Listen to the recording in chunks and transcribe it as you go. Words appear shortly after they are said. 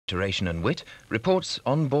expectoration and wit, reports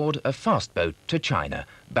on board a fast boat to China,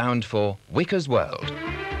 bound for Whicker's world.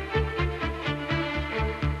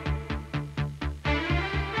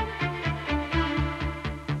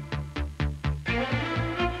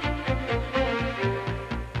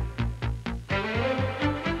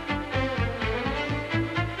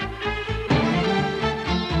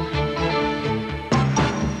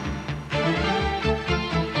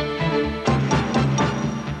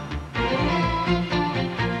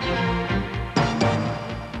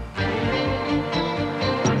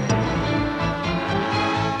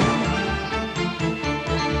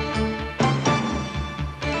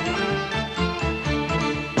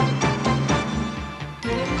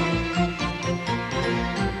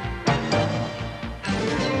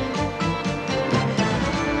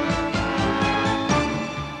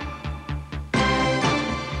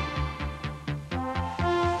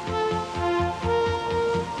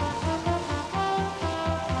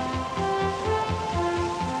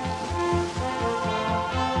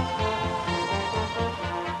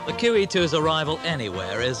 The QE2's arrival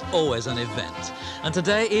anywhere is always an event, and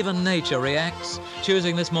today even nature reacts,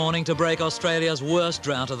 choosing this morning to break Australia's worst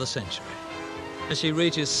drought of the century. As she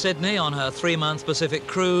reaches Sydney on her 3-month Pacific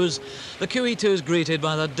cruise, the QE2 is greeted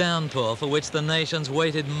by the downpour for which the nation's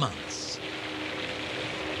waited months.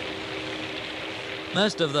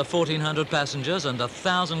 Most of the 1,400 passengers and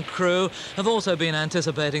 1,000 crew have also been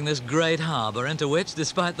anticipating this great harbour into which,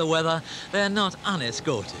 despite the weather, they're not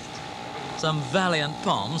unescorted. Some valiant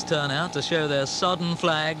Poms turn out to show their sodden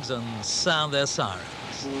flags and sound their sirens.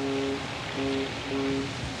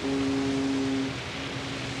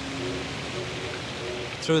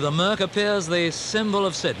 Through the murk appears the symbol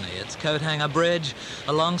of Sydney, its coat hanger bridge,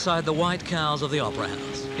 alongside the white cows of the Opera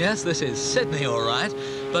House. Yes, this is Sydney, all right,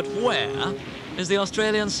 but where is the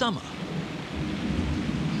Australian summer?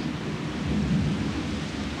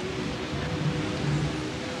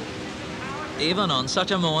 Even on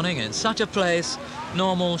such a morning, in such a place,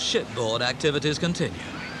 normal shipboard activities continue.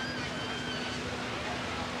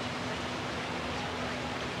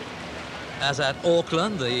 As at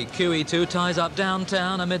Auckland, the QE2 ties up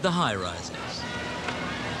downtown amid the high-rises.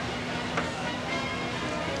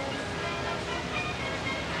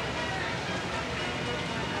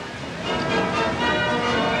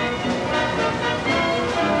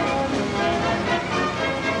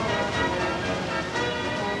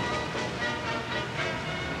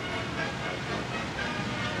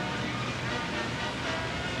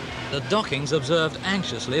 The docking's observed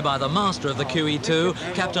anxiously by the master of the QE2,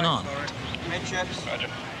 Captain Arnold.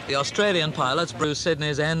 The Australian pilots brew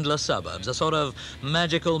Sydney's endless suburbs, a sort of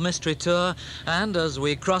magical mystery tour, and as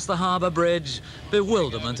we cross the harbour bridge,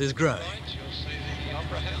 bewilderment is growing.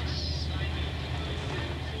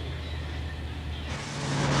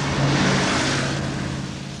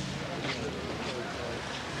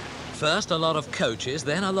 First a lot of coaches,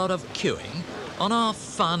 then a lot of queuing. On our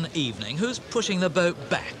fun evening, who's pushing the boat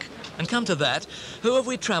back? And come to that, who have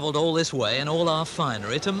we travelled all this way in all our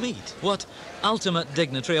finery to meet? What ultimate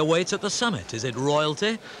dignitary awaits at the summit? Is it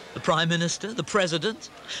royalty? The Prime Minister? The President?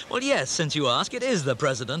 Well, yes, since you ask, it is the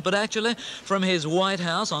President, but actually, from his White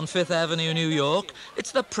House on 5th Avenue, New York,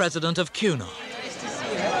 it's the President of QE2. Nice to see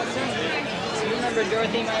you. Do you remember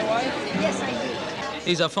Dorothy, my wife? Yes, I do.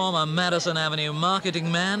 He's a former Madison Avenue marketing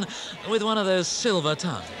man with one of those silver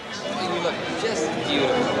tongues. You look just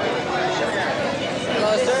beautiful.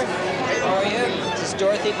 Hello, sir. How are you? This is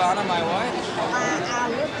Dorothy Bonham, my wife. I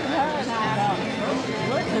looked at her and I thought,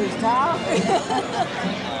 look who's talking.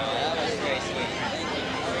 Oh, that was very sweet.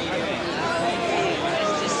 How are you doing?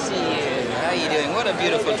 Nice to see you. How are you doing? What a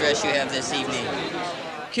beautiful dress you have this evening.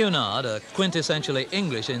 Cunard, a quintessentially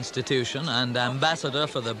English institution and ambassador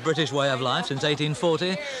for the British way of life since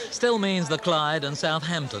 1840, still means the Clyde and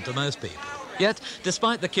Southampton to most people. Yet,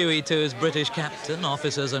 despite the QE2's British captain,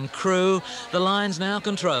 officers and crew, the line's now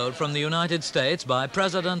controlled from the United States by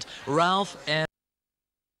President Ralph N.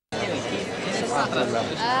 I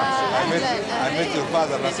met your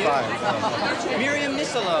father last time. Miriam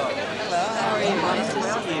Nisolo. Hello, how are you? Nice to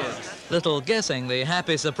see you. Little guessing the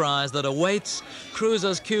happy surprise that awaits,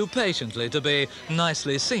 cruisers queue patiently to be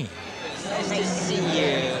nicely seen. Nice to see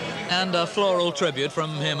you. And a floral tribute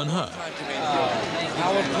from him and her.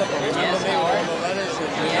 Howard Clipper, remember me with all the letters and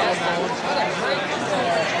the telephones? My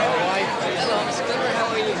wife. Hello, Miss Clipper, how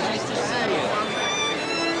are you? Nice to see you.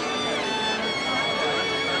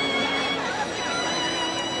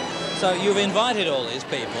 So you've invited all these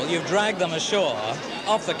people, you've dragged them ashore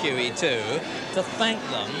off the QE2 to thank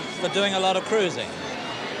them for doing a lot of cruising.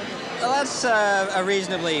 Well, that's a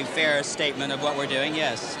reasonably fair statement of what we're doing,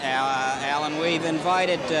 yes. Alan, we've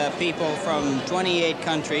invited people from 28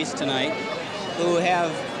 countries tonight who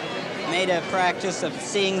have made a practice of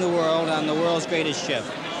seeing the world on the world's greatest ship.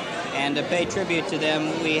 And to pay tribute to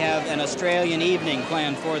them, we have an Australian evening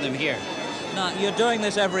planned for them here. Now, you're doing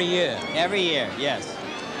this every year? Every year, yes.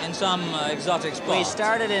 In some exotic spot? We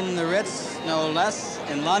started in the Ritz, no less,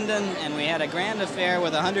 in London, and we had a grand affair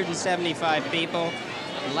with 175 people.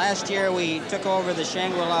 Last year, we took over the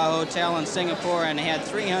Shangri-La Hotel in Singapore and had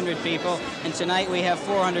 300 people, and tonight we have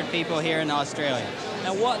 400 people here in Australia.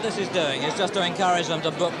 Now, what this is doing is just to encourage them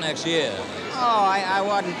to book next year. Oh, I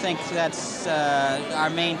wouldn't think that's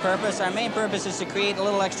our main purpose. Our main purpose is to create a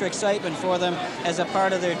little extra excitement for them as a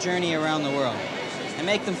part of their journey around the world and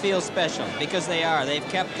make them feel special, because they are. They've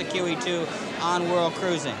kept the QE2 on world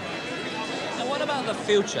cruising. Now, what about the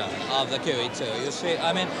future of the QE2? You see,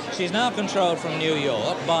 I mean, she's now controlled from New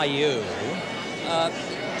York by you.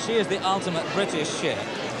 She is the ultimate British ship.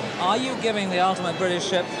 Are you giving the ultimate British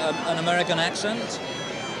ship an American accent?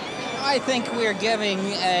 I think we're giving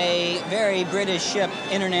a very British ship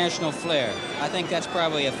international flair. I think that's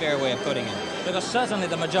probably a fair way of putting it. Because certainly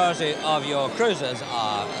the majority of your cruisers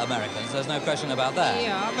are Americans. There's no question about that.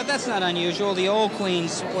 Yeah, but that's not unusual. The old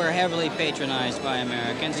queens were heavily patronized by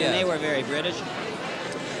Americans, yes, and they were very British.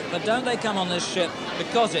 But don't they come on this ship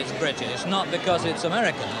because it's British, not because it's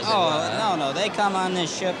American, as it were? No. They come on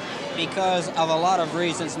this ship because of a lot of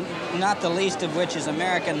reasons, not the least of which is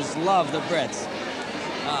Americans love the Brits.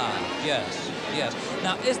 Ah, yes, yes.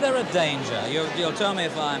 Now, is there a danger, you'll tell me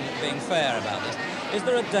if I'm being fair about this, is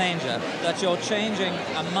there a danger that you're changing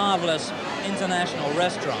a marvelous international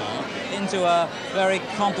restaurant into a very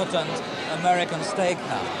competent American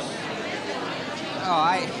steakhouse?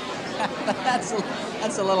 Oh,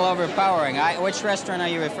 that's a little overpowering. Which restaurant are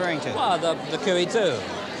you referring to? Well, the QE2.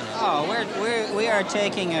 Oh, we are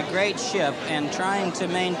taking a great ship and trying to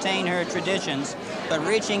maintain her traditions, but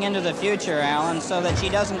reaching into the future, Alan, so that she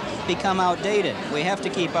doesn't become outdated. We have to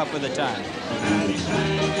keep up with the time.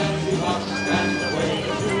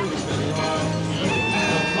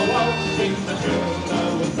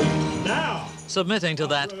 Submitting to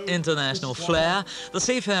that international flair, the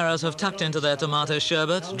seafarers have tucked into their tomato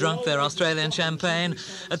sherbet, drunk their Australian champagne,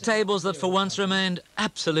 at tables that for once remained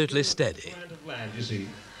absolutely steady. Land, you see.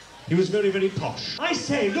 He was very, very posh. I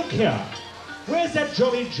say, look here. Where's that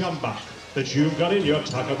jolly jumbuck that you've got in your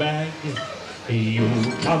tucker bag? You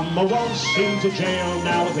come a-waltzing to jail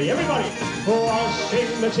now with me. Everybody,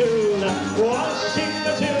 waltzing the tune, waltzing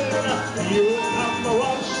the tune. You come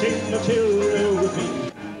a-waltzing the tune with me.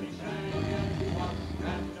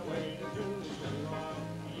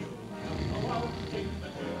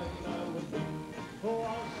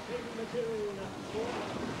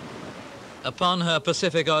 Upon her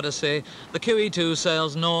Pacific Odyssey, the QE2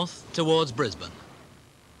 sails north towards Brisbane.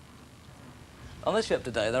 On this ship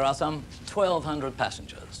today, there are some 1,200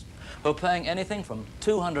 passengers who are paying anything from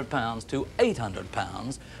 £200 to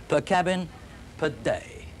 £800 per cabin per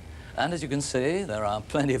day. And as you can see, there are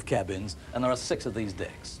plenty of cabins, and there are 6 of these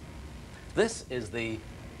decks. This is the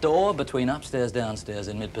door between upstairs, downstairs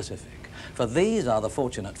in mid-Pacific. For these are the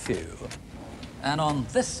fortunate few. And on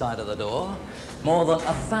this side of the door, more than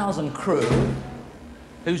 1,000 crew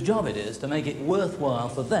whose job it is to make it worthwhile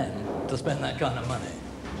for them to spend that kind of money.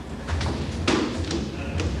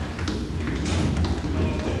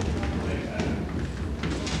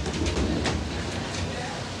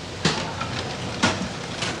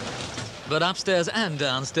 But upstairs and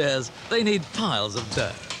downstairs, they need piles of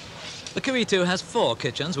dough. The QE2 has 4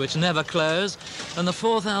 kitchens which never close, and the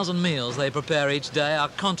 4,000 meals they prepare each day are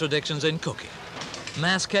contradictions in cooking.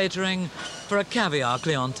 Mass catering for a caviar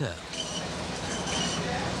clientele.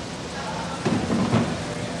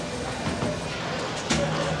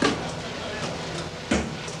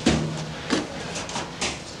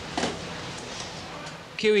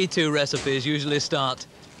 QE2 recipes usually start,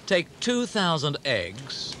 take 2,000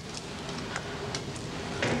 eggs,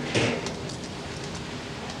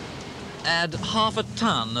 add half a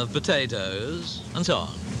ton of potatoes, and so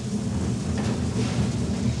on.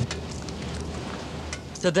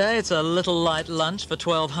 Today it's a little light lunch for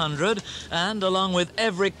 1,200, and along with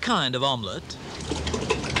every kind of omelette,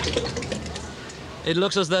 it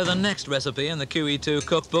looks as though the next recipe in the QE2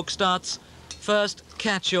 cookbook starts, first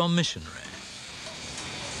catch your missionary.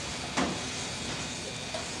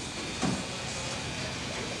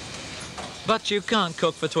 But you can't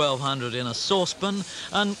cook for 1,200 in a saucepan,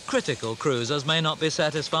 and critical cruisers may not be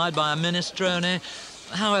satisfied by a minestrone,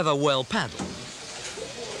 however well paddled.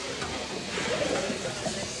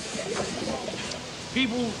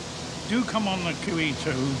 People do come on the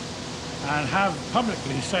QE2 and have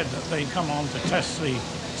publicly said that they come on to test the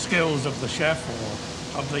skills of the chef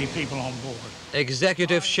or of the people on board.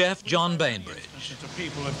 Executive Chef John Bainbridge. The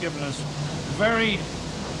people have given us very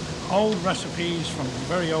old recipes from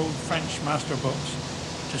very old French master books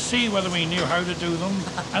to see whether we knew how to do them,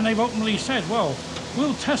 and they've openly said, well,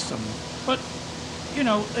 we'll test them. But, you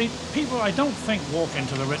know, people, I don't think, walk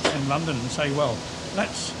into the Ritz in London and say, well,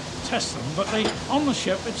 let's test them. But on the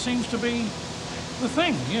ship, it seems to be the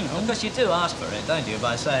thing, you know. Because you do ask for it, don't you,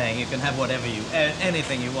 by saying you can have whatever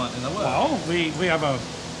anything you want in the world. Well,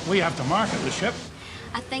 we have to market the ship.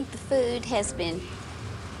 I think the food has been,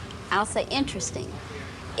 I'll say, interesting.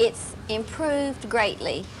 It's improved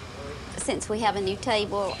greatly since we have a new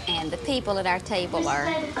table, and the people at our table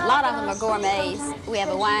a lot of them are gourmets. We have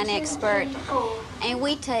a wine expert, and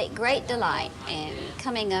we take great delight in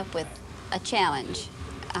coming up with a challenge.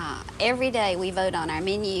 Every day we vote on our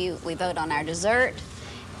menu, we vote on our dessert,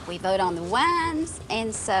 we vote on the wines,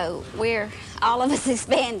 and so all of us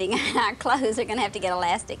expanding. Our clothes are going to have to get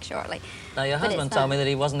elastic shortly. Now, your husband told me that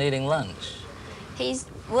he wasn't eating lunch.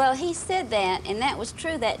 Well, he said that, and that was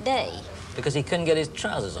true that day. Because he couldn't get his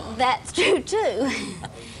trousers on. That's true, too.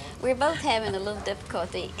 We're both having a little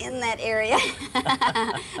difficulty in that area.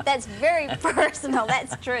 That's very personal,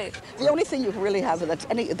 that's true. The only thing you really have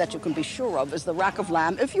that you can be sure of is the rack of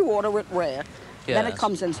lamb. If you order it rare, then it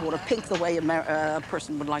comes in sort of pink the way a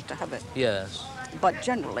person would like to have it. Yes. But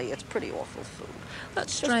generally, it's pretty awful food.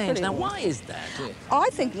 That's strange. Now, why is that? I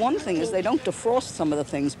think one thing is they don't defrost some of the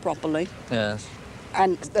things properly. Yes.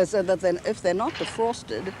 And so that then if they're not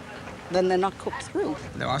defrosted, then they're not cooked through.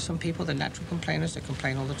 There are some people, the natural complainers, that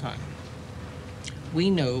complain all the time. We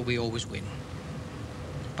know we always win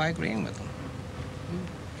by agreeing with them.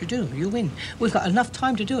 You do, you win. We've got enough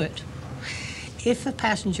time to do it. If a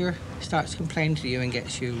passenger starts complaining to you and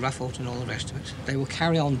gets you ruffled and all the rest of it, they will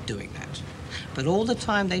carry on doing that. But all the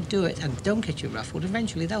time they do it and don't get you ruffled,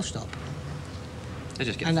 eventually they'll stop. They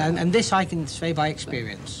just get and this I can say by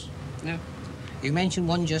experience. Yeah. You mentioned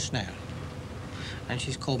one just now. And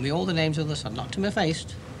she's called me all the names of the son, not to my face,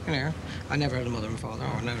 you know. I never had a mother and father,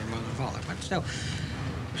 or never had a mother and father, but still.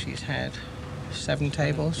 She's had 7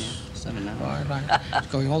 tables. Yeah, 7 now. Right.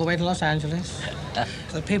 Going all the way to Los Angeles.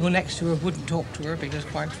 The people next to her wouldn't talk to her because,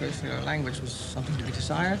 quite truthfully, her language was something to be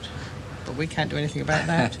desired. But we can't do anything about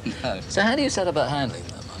that. No. So how do you set about handling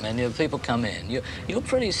them? I mean, people come in. You're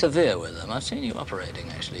pretty severe with them. I've seen you operating,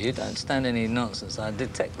 actually. You don't stand any nonsense. I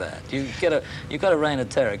detect that. You've got a reign of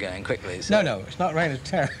terror going quickly. So. No, it's not reign of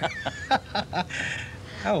terror.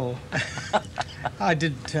 Oh, I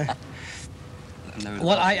did.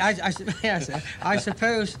 Well, I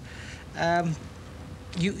suppose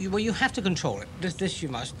you have to control it. This you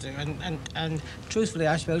must do. And truthfully,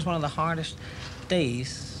 I suppose one of the hardest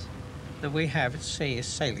days that we have at sea is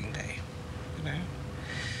sailing day. You know.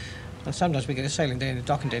 And sometimes we get a sailing day and a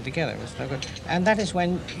docking day together. It's no good. And that is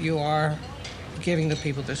when you are giving the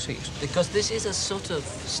people their seats. Because this is a sort of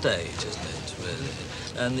stage, isn't it, really?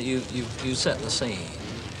 And you set the scene.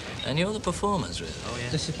 And you're the performers, really. Oh, yeah.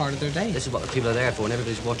 This is part of their day. This is what the people are there for, and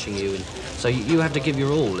everybody's watching you. And so you have to give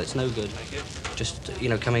your all. It's no good just, you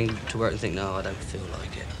know, coming to work and think, no, I don't feel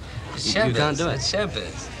like it. It's you can't do it. It's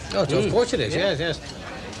showbiz. Oh, of course it is, yes.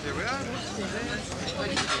 Here we are.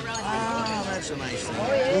 Ah, that's a nice thing. Oh,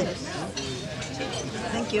 yes.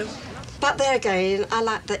 Thank you. But there again, I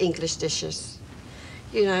like the English dishes.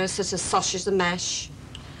 You know, such as sausage and mash,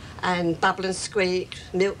 and bubble and squeak,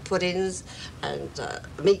 milk puddings, and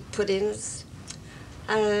meat puddings,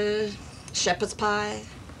 shepherd's pie.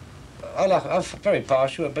 I'm very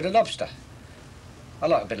partial to a bit of lobster. I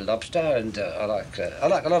like a bit of lobster, and I like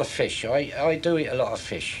a lot of fish. I do eat a lot of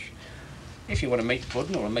fish. If you want a meat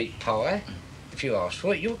pudding or a meat pie, if you ask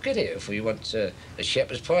for it, you'll get it. If you want a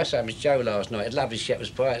shepherd's pie, same as Joe last night. He loved his shepherd's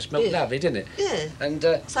pie. It smelled lovely, didn't it? Yeah. And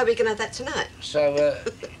so we can have that tonight. So.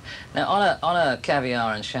 Now, on a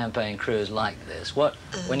caviar and champagne cruise like this,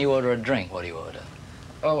 when you order a drink, what do you order?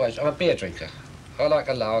 Always, I'm a beer drinker. I like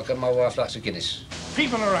a lager. My wife likes a Guinness.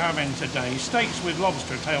 People are having today steaks with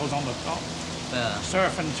lobster tails on the top. Yeah.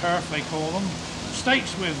 Surf and turf, they call them.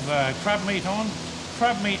 Steaks with crab meat on.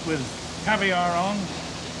 Crab meat with caviar on.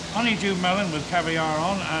 Honeydew melon with caviar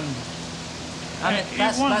on, and I mean,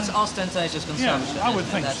 that's ostentatious consumption. Yeah, I would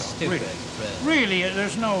think that's so. Stupid, really,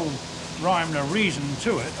 there's no rhyme or reason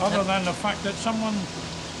to it, other than the fact that someone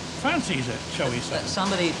fancies it, shall we say? That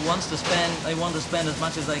somebody wants to spend. They want to spend as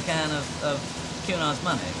much as they can of Cunard's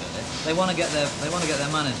money. Really. They want to get their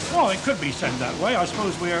money's worth. Well, it could be said that way. I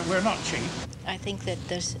suppose we're not cheap. I think that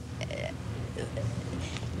there's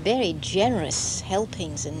very generous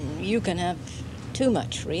helpings, and you can have too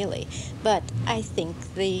much, really. But I think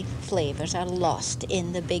the flavors are lost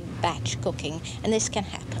in the big batch cooking, and this can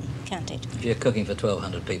happen, can't it? If you're cooking for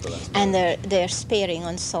 1,200 people, that's and they're sparing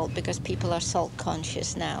on salt because people are salt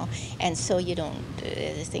conscious now, and so you don't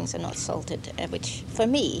the things are not salted, which for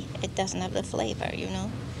me it doesn't have the flavor, you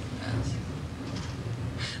know. Yes.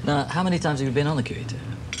 Now, how many times have you been on the QE2?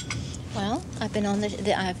 Well, I've been on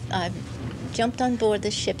I've jumped on board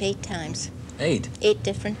the ship 8 times. 8? 8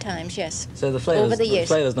 different times, yes. So the flavor's, over the years.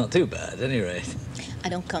 The flavor's not too bad, at any rate. I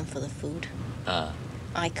don't come for the food. Ah.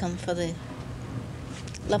 I come for the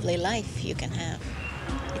lovely life you can have.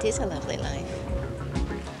 It is a lovely life.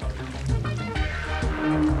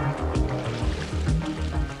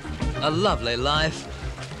 A lovely life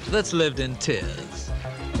that's lived in tears.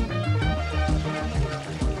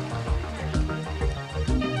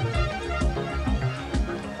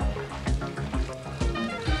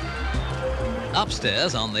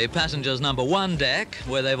 Upstairs on the passengers' number 1 deck,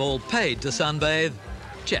 where they've all paid to sunbathe,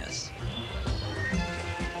 chess.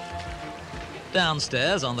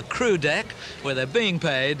 Downstairs on the crew deck, where they're being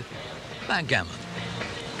paid, backgammon.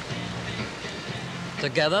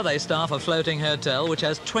 Together they staff a floating hotel which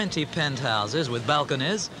has 20 penthouses with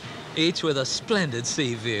balconies, each with a splendid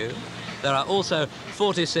sea view. There are also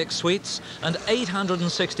 46 suites and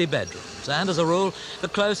 860 bedrooms. And as a rule, the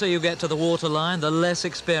closer you get to the waterline, the less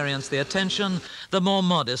experienced the attention, the more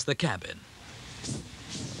modest the cabin.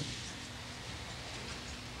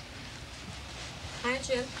 Hi,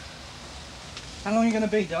 Jim. How long are you going to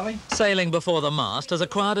be, darling? Sailing before the mast has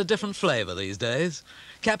acquired a different flavour these days.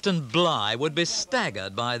 Captain Bligh would be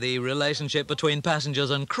staggered by the relationship between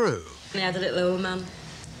passengers and crew. I had a little old man,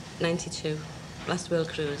 92, last world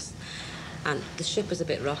cruise. And the ship was a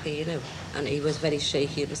bit rocky, you know, and he was very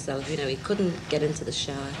shaky himself, you know. He couldn't get into the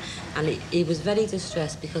shower, and he was very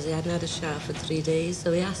distressed because he hadn't had a shower for 3 days.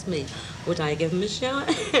 So he asked me, would I give him a shower?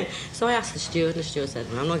 So I asked the steward, and the steward said,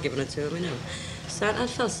 well, I'm not giving it to him, you know. So I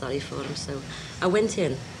felt sorry for him, so I went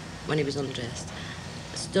in when he was undressed,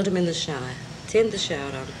 stood him in the shower, turned the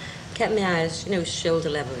shower on, kept my eyes, you know, shoulder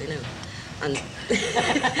level, you know, and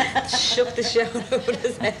shook the shower over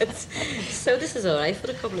his head. So this is all right for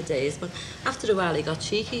a couple of days, but after a while he got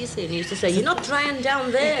cheeky, you see, and he used to say, you're not drying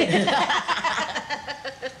down there.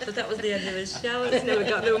 But that was the end of his shower. He's never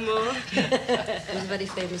got no more. He was a very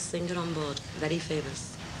famous singer on board, very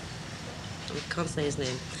famous. I can't say his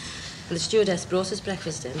name. And the stewardess brought his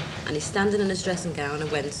breakfast in, and he's standing in his dressing gown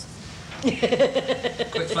and went...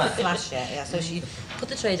 Quick flash. Flash, yeah. So she put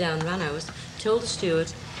the tray down, ran out, told the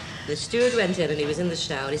steward. The steward went in and he was in the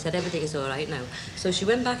shower. He said, everything is all right now. So she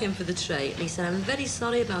went back in for the tray and he said, I'm very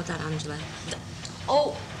sorry about that, Angela.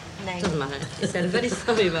 Oh, no. Doesn't matter. He said, I'm very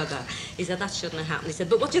sorry about that. He said, that shouldn't have happened. He said,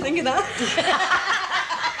 but what do you think of that?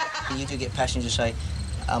 You do get passengers say,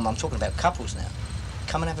 I'm talking about couples now,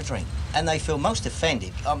 come and have a drink. And they feel most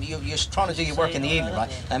offended. You're trying to do your work in the evening,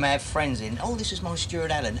 right? They may have friends in. Oh, this is my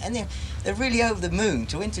steward, Alan. And they're really over the moon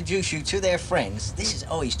to introduce you to their friends. This is,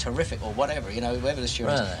 oh, he's terrific, or whatever, you know, whoever the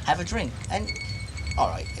steward is. Have a drink. And, all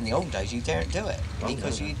right, in the old days, you daren't do it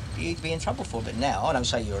because you'd be in trouble for it. But now, I don't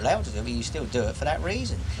say you're allowed to do it, but you still do it for that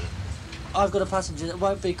reason. I've got a passenger that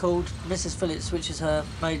won't be called Mrs. Phillips, which is her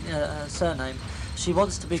surname. She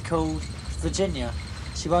wants to be called Virginia.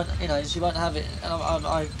 She won't, you know, she won't have it.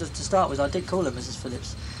 And to start with, I did call her Mrs.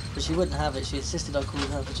 Phillips, but she wouldn't have it. She insisted I called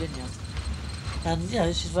her Virginia. And, you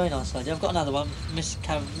know, she's a very nice lady. I've got another one,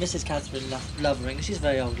 Mrs. Catherine Lovering. She's a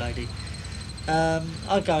very old lady.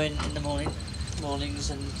 I go in the mornings,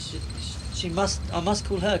 and I must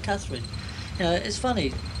call her Catherine. You know, it's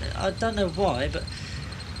funny. I don't know why, but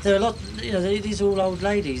there are a lot, you know, these are all old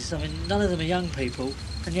ladies. I mean, none of them are young people,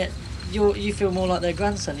 and yet you feel more like their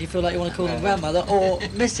grandson. You feel like you want to call them grandmother or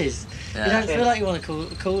Mrs. Yeah. You don't feel like you want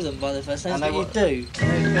to call them by their first names, but you do.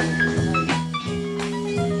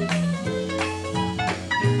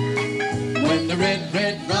 When the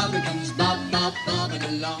red robin comes bobbing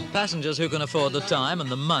along. Passengers who can afford the time and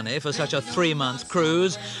the money for such a 3-month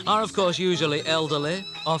cruise are, of course, usually elderly,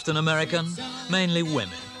 often American, mainly women.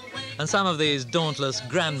 And some of these dauntless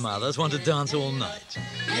grandmothers want to dance all night.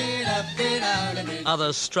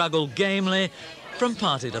 Others struggle gamely from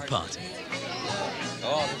party to party.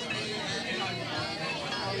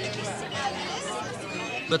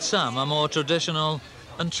 But some are more traditional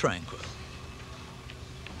and tranquil.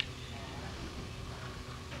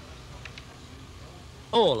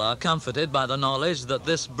 All are comforted by the knowledge that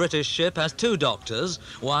this British ship has 2 doctors,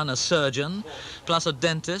 one a surgeon, plus a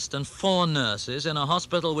dentist and 4 nurses in a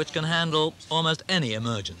hospital which can handle almost any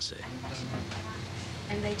emergency.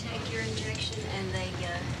 And they take your injection and they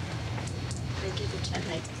give it to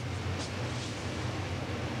you.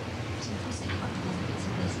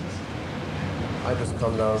 I just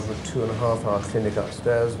come down from a 2.5-hour clinic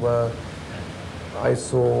upstairs where I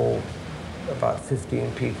saw about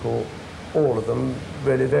 15 people, all of them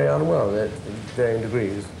really very unwell, at varying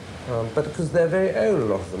degrees. But because they're very old, a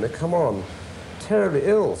lot of them, they come on terribly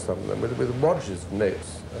ill, some of them, with Rodgerson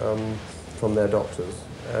notes from their doctors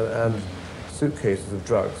and suitcases of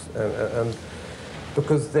drugs. And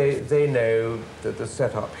because they know that the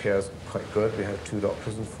setup here is quite good. We have 2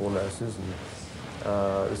 doctors and 4 nurses and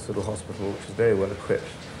this little hospital, which is very well equipped.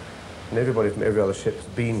 And everybody from every other ship that's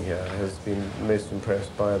been here has been most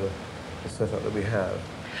impressed by the setup that we have.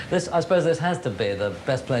 I suppose this has to be the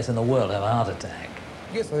best place in the world to have a heart attack.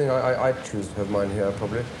 Yes, I think I'd choose to have mine here,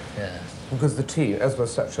 probably. Yeah. Because the team, as we're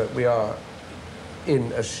such a, we are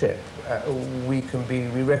in a ship, we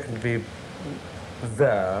reckon to be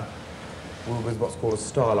there with what's called a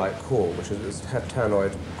starlight call, which is a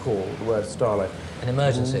tannoid call, the word starlight. An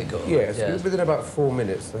emergency call? Yes, within about 4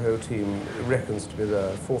 minutes, the whole team reckons to be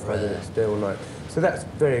there, 4 or 5 minutes, day or night. So that's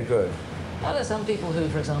very good. Are there some people who,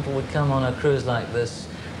 for example, would come on a cruise like this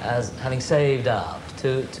as having saved up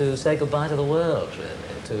to say goodbye to the world,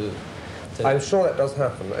 really? I'm sure that does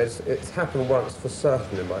happen. It's happened once for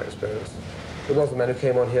certain in my experience. There was a man who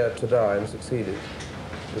came on here to die and succeeded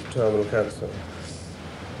with terminal cancer.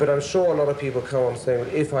 But I'm sure a lot of people come on saying, well,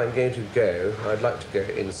 if I'm going to go, I'd like to go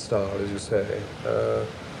in style, as you say.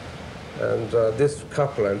 This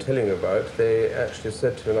couple I'm telling you about, they actually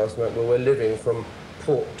said to me last night, well, we're living from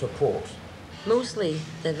port to port. Mostly,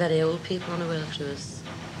 they're very old people on a whale cruise.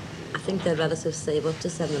 I think their relatives save up to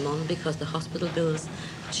send them on because the hospital bills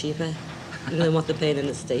are cheaper than what they're paying in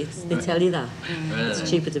the States. They tell you that. Really? It's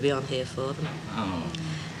cheaper to be on here for them. Oh.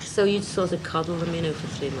 So you'd sort of coddle them, you know, for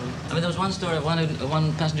 3 months. I mean, there was one story of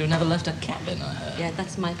one passenger who never left her cabin, I heard. Yeah,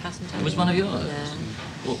 that's my passenger. It was one of yours? Yeah.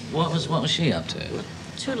 Well, what was she up to?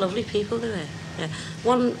 2 lovely people they were. Yeah.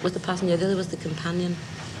 One was the passenger, the other was the companion.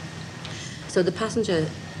 So the passenger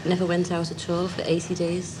never went out at all for 80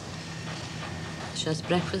 days. She has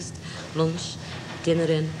breakfast, lunch, dinner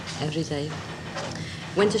in every day.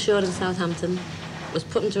 Went ashore in Southampton, was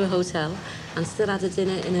put into a hotel, and still had a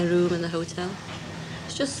dinner in a room in the hotel.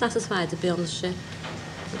 She's just satisfied to be on the ship.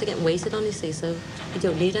 They're getting waited on, you see, so you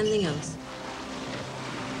don't need anything else.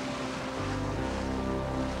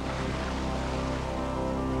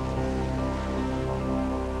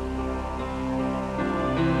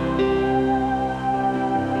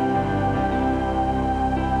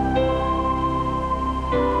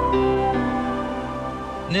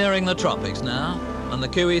 Nearing the tropics now, and the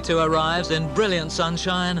QE2 arrives in brilliant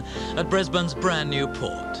sunshine at Brisbane's brand new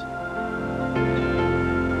port.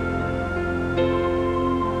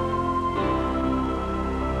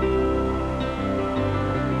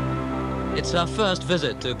 It's her first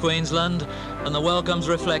visit to Queensland, and the welcome's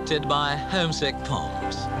reflected by homesick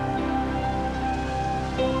palms.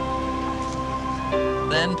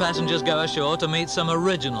 Then passengers go ashore to meet some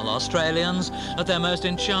original Australians at their most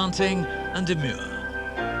enchanting and demure.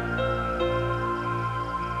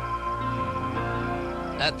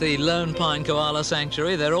 At the Lone Pine Koala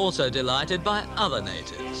Sanctuary, they're also delighted by other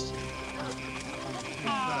natives.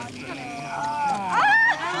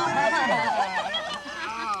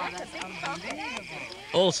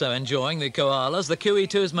 Also enjoying the koalas, the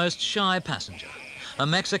QE2's most shy passenger, a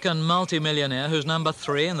Mexican multimillionaire who's number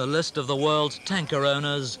 3 in the list of the world's tanker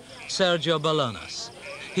owners, Sergio Balonas.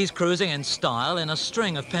 He's cruising in style in a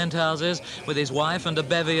string of penthouses with his wife and a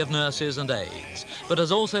bevy of nurses and aides, but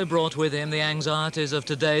has also brought with him the anxieties of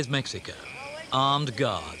today's Mexico, armed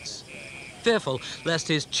guards. Fearful lest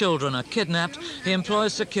his children are kidnapped, he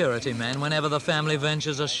employs security men whenever the family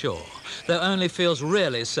ventures ashore, though only feels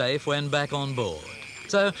really safe when back on board.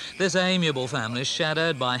 So this amiable family is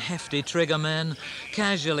shadowed by hefty trigger men,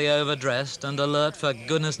 casually overdressed and alert for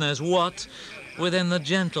goodness knows what, within the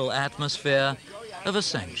gentle atmosphere of a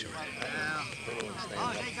sanctuary.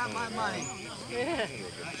 Oh, they got my money. Yeah.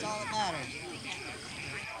 That's all that matters.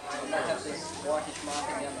 They have this whitish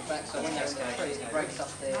marking down the back, so when they freeze, it breaks up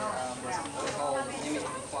their whole image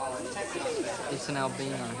of equality. It's an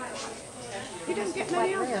albino. You didn't get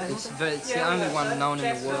many of those? It's the only one known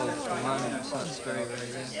in the world at the moment, so it's very rare,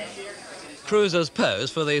 yeah. Cruisers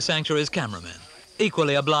pose for the sanctuary's cameramen.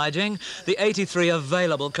 Equally obliging, the 83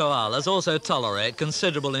 available koalas also tolerate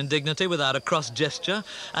considerable indignity without a cross gesture,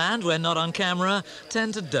 and when not on camera,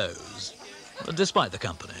 tend to doze, despite the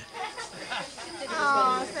company.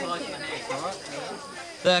 Oh, thank you.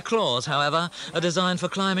 Their claws, however, are designed for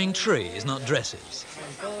climbing trees, not dresses.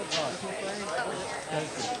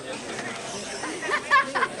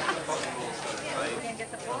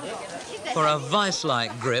 For a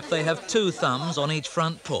vice-like grip, they have 2 thumbs on each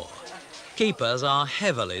front paw. keepers are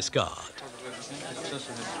heavily scarred.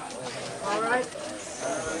 All right. I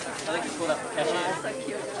think it's called up the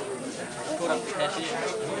cashier. It's called up the cashier.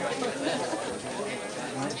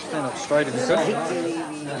 Stand up straight if you could.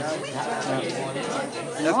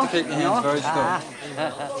 You have to keep your hands very still.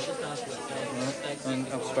 And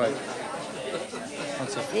up straight.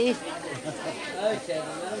 That's it.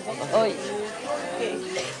 Oi.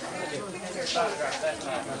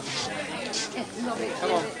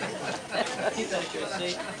 Come on. Keep that to your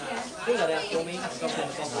seat. Pull that out for me.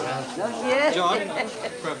 John,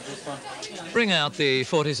 grab this one. Bring out the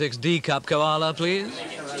 46D cup koala, please.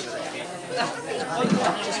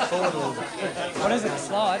 What is it?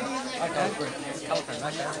 Slide? Okay.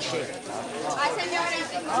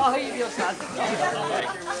 Oh, your son.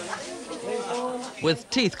 With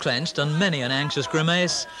teeth clenched and many an anxious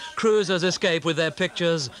grimace, cruisers escape with their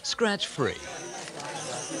pictures scratch-free.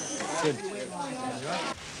 Good.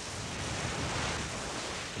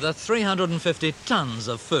 The 350 tons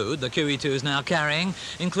of food the QE2 is now carrying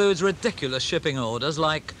includes ridiculous shipping orders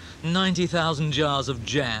like 90,000 jars of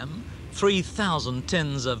jam, 3,000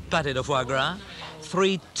 tins of pâté de foie gras,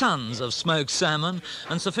 3 tons of smoked salmon,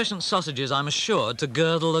 and sufficient sausages, I'm assured, to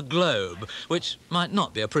girdle a globe, which might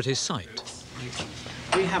not be a pretty sight.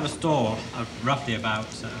 We have a store of roughly about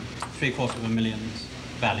 £750,000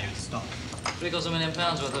 value in stock.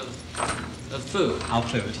 £750,000 worth of food? Our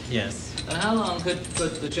food, yes. And how long could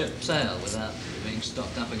the ship sail without being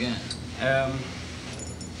stocked up again?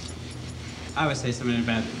 I would say something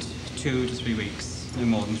about 2 to 3 weeks, no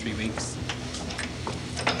more than 3 weeks.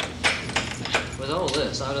 With all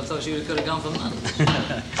this, I would have thought you could have gone for months.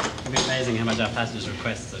 It'd be amazing how much our passengers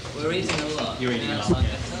request it. We're eating a lot. You're eating yes, a lot, I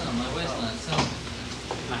yes. can tell. My waistline tells me.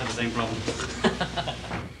 I have the same problem.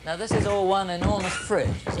 Now, this is all one enormous fridge.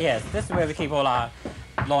 Yes, this is where we keep all our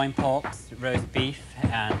loin porks, roast beef,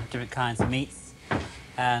 and different kinds of meats.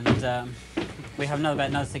 And we have about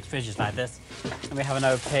another 6 fridges like this. And we have an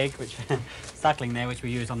old pig, which suckling there, which we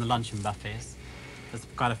use on the luncheon buffets. That's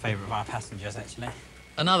quite a favourite of our passengers, actually.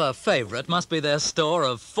 Another favourite must be their store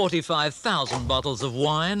of 45,000 bottles of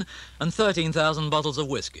wine and 13,000 bottles of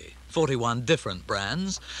whiskey, 41 different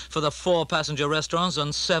brands, for the 4 passenger restaurants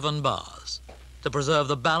and 7 bars. To preserve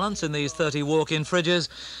the balance in these 30 walk-in fridges,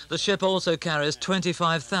 the ship also carries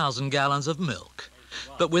 25,000 gallons of milk.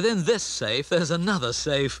 But within this safe, there's another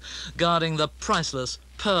safe guarding the priceless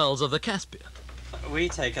pearls of the Caspian. We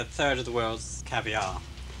take a third of the world's caviar,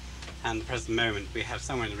 and at the present moment we have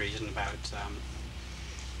somewhere in the region about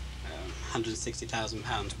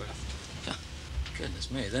 £160,000 worth. Goodness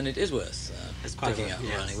me, then it is worth it's quite picking worth, up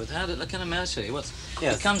yes. running with. How did, can I ask you, what's...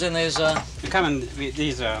 Yes. It comes in these...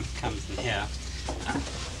 These comes in here.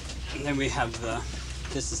 And then we have the...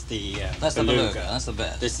 This is the That's beluga. the beluga, that's the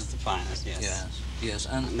best. This is the finest, yes. Yes, yes.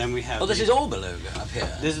 And then we have... Oh, this is all beluga up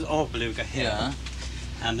here. This is all beluga here. Yeah.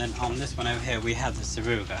 And then on this one over here we have the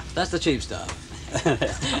saruga. That's the cheap stuff.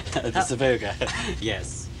 The saruga,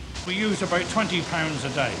 yes. We use about £20 a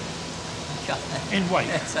day in weight.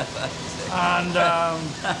 And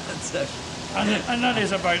and that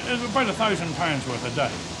is about £1,000 worth a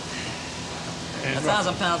day.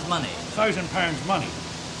 £1,000 money? £1,000 money,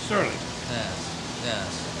 sterling. Yes,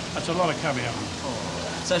 yes. That's a lot of caviar.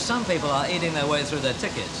 Oh. So some people are eating their way through their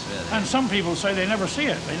tickets, really. And some people say they never see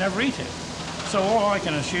it, they never eat it. So all I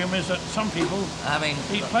can assume is that some people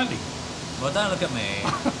eat plenty. Well, don't look at me.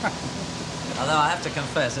 Although I have to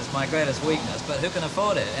confess, it's my greatest weakness, but who can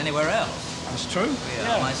afford it anywhere else? That's true.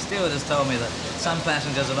 Yeah. My steward has told me that some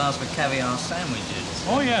passengers have asked for caviar sandwiches.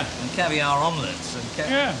 Oh, yeah. And caviar omelettes.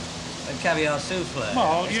 And caviar souffle.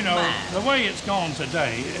 Well, it's you know, mad. the way it's gone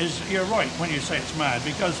today is, you're right when you say it's mad,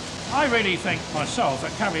 because I really think myself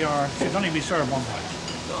that caviar should only be served one way.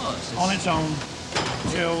 Of course. On its own,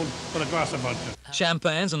 chilled, with a glass of vodka.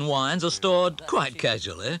 Champagnes and wines are stored quite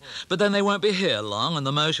casually, but then they won't be here long, and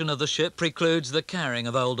the motion of the ship precludes the carrying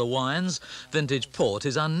of older wines. Vintage port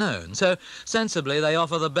is unknown, so sensibly they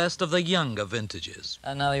offer the best of the younger vintages.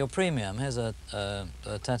 And now your premium, here's a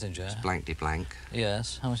Tattinger. It's blankety blank.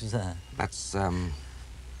 Yes, how much is that? That's, oh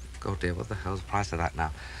dear, what the hell's the price of that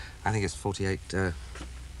now? I think it's It's too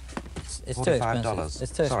 $45. expensive.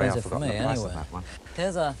 It's too Sorry, expensive for me, the price anyway. of that one.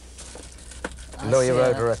 Here's a... Louis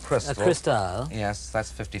Roder, a crystal. A crystal. Yes,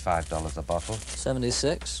 that's $55 a bottle.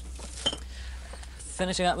 76.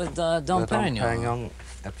 Finishing up with Dom Dom Perignon. Perignon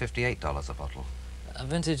at $58 a bottle. A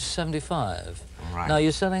vintage 75. Right. Now,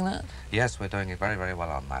 you're selling that? Yes, we're doing it very, very well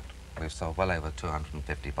on that. We've sold well over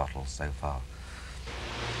 250 bottles so far.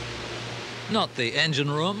 Not the engine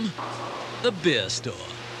room, the beer store.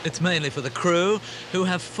 It's mainly for the crew, who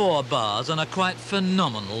have 4 bars and a quite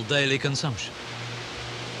phenomenal daily consumption.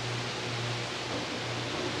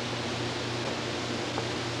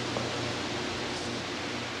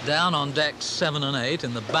 Down on decks 7 and 8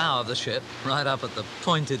 in the bow of the ship, right up at the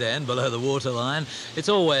pointed end below the waterline, it's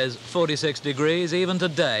always 46 degrees, even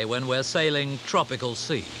today when we're sailing tropical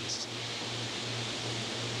seas.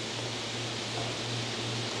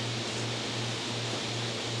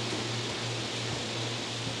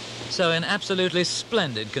 So in absolutely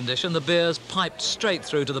splendid condition, the beer's piped straight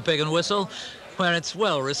through to the Pig and Whistle, where it's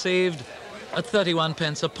well received at 31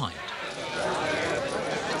 pence a pint.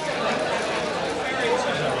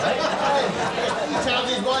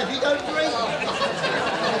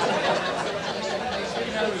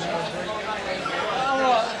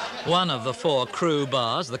 One of the 4 crew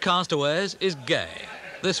bars, the Castaways, is gay.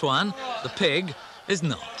 This one, the Pig, is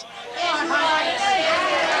not.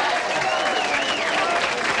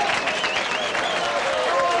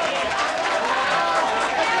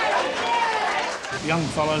 Young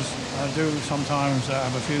fellas do sometimes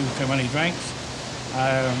have a few too many drinks,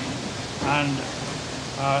 and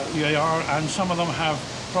some of them have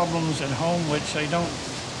problems at home which they don't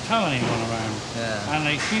tell anyone around, and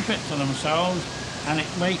they keep it to themselves, and it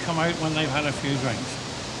may come out when they've had a few drinks.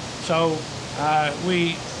 So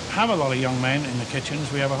we have a lot of young men in the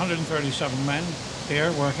kitchens. We have 137 men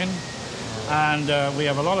here working, and we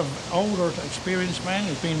have a lot of older, experienced men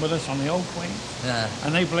who've been with us on the Old Queen,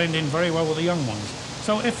 and they blend in very well with the young ones.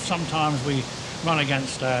 So if sometimes we run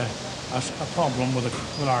against a problem with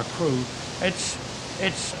our crew, it's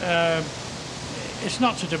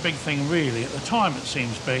not such a big thing really. At the time it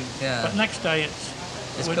seems big, but next day it's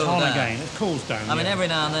on again. It cools down. I mean, every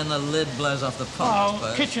now and then the lid blows off the pot.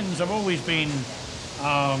 Well, kitchens have always been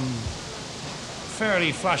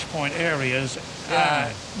fairly flashpoint areas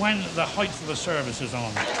when the height of the service is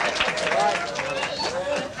on.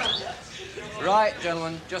 Right,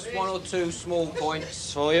 gentlemen, just 1 or 2 small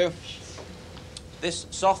points for you. This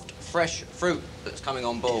soft, fresh fruit that's coming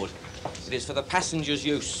on board, it is for the passengers'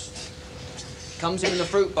 use. It comes in the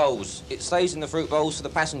fruit bowls. It stays in the fruit bowls for the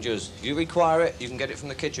passengers. If you require it, you can get it from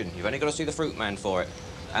the kitchen. You've only got to see the fruit man for it.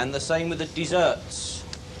 And the same with the desserts.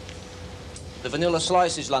 The vanilla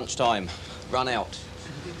slices lunchtime run out,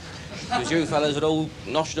 because you fellas had all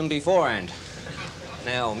noshed them beforehand.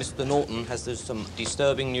 Now, Mr. Norton has some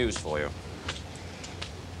disturbing news for you.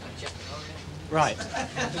 Right.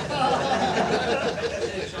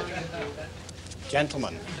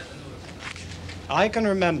 Gentlemen, I can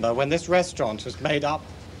remember when this restaurant was made up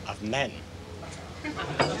of men.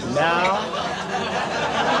 Now,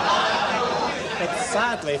 but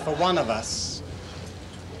sadly for one of us,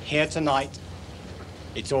 here tonight,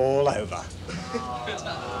 it's all over.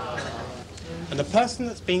 And the person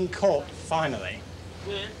that's been caught, finally,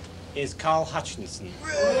 is Carl Hutchinson.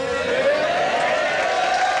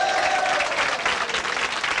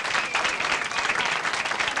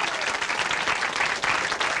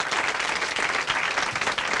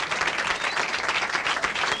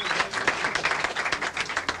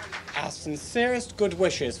 Our sincerest good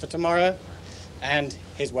wishes for tomorrow and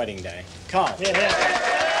his wedding day. Carl.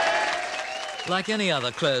 Like any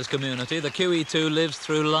other closed community, the QE2 lives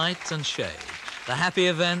through light and shade, the happy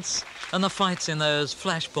events and the fights in those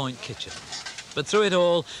flashpoint kitchens. But through it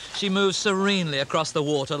all, she moves serenely across the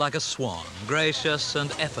water like a swan, gracious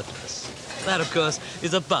and effortless. That, of course,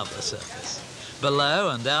 is above the surface. Below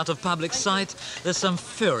and out of public sight, there's some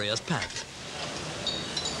furious paddling.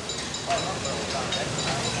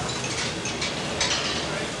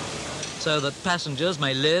 So that passengers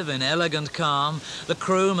may live in elegant calm, the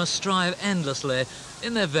crew must strive endlessly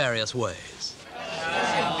in their various ways.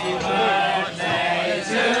 Happy birthday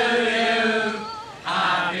to you.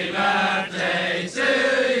 Happy birthday to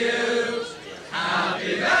you.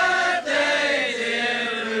 Happy birthday,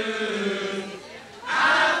 dear Ruth.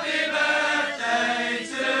 Happy birthday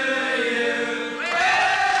to you.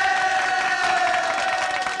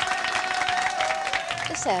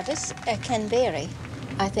 The service can vary.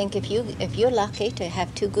 I think if you're lucky to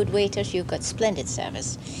have 2 good waiters, you've got splendid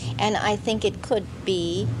service. And I think it could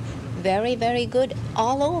be very, very good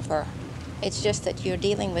all over. It's just that you're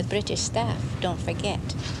dealing with British staff, don't forget.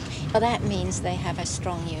 Well, that means they have a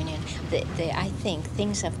strong union. I think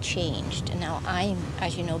things have changed. Now, I'm,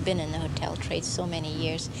 as you know, been in the hotel trade so many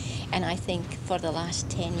years, and I think for the last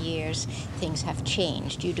 10 years, things have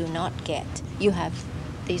changed. You do not get,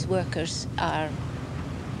 these workers are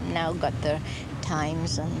now got their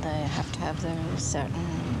times, and they have to have their certain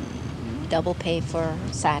double pay for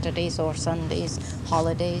Saturdays or Sundays,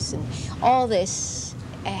 holidays, and all this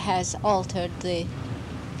has altered the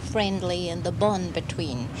friendly and the bond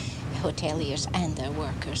between hoteliers and their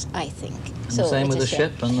workers, I think. And so the same with the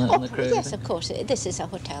ship and the crew? Yes, of course. This is a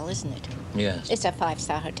hotel, isn't it? Yes. It's a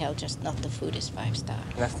 5-star hotel, just not the food is 5-star.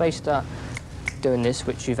 We're 5-star. doing this,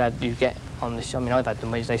 which you get on this. I mean, I've had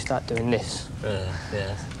them where they start doing this.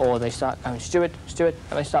 Yeah. Or they start going, steward, steward,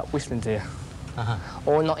 and they start whistling to you.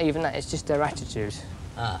 Or not even that, it's just their attitude.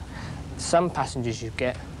 Some passengers you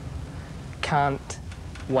get can't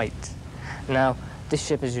wait. Now, this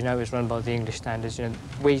ship, as you know, is run by the English standards. You know,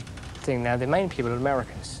 we think now the main people are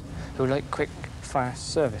Americans who like quick,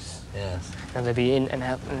 fast service. Yes. And they'll be in and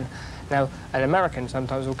out. And now, an American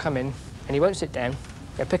sometimes will come in and he won't sit down,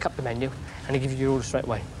 he'll pick up the menu and he'll give you your order straight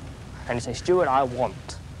away. And he'll say, steward, I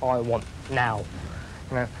want now.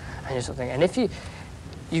 You know, and you sort of think, and if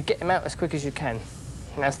you get them out as quick as you can.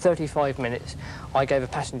 Now, 35 minutes,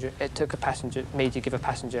 it took me to give a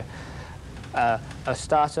passenger a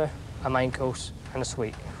starter, a main course, and a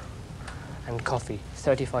sweet, and coffee,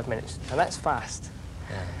 35 minutes. Now, that's fast.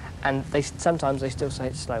 Yeah. And sometimes they still say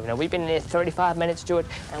it's slow. Now, we've been here 35 minutes, Stuart,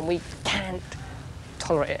 and we can't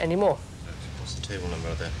tolerate it anymore. What's the table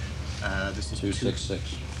number there? This is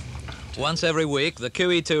 266. Once every week, the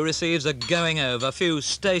QE2 receives a going-over few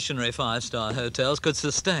stationary five-star hotels could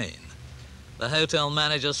sustain. The hotel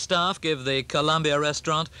manager's staff give the Columbia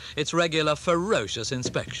restaurant its regular ferocious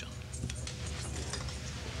inspection.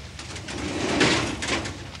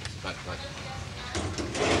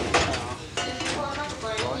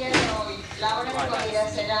 La hora de comida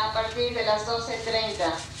será a partir de las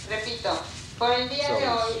 12:30. Repito, por el día de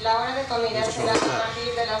hoy, la hora de comida será a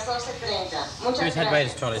partir de las 12:30. Muchas head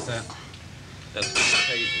waiter's trolley, sir? That's Mr.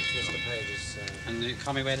 Page's. Mr. Page's. And the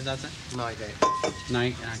economy waiter does it? Nightgate.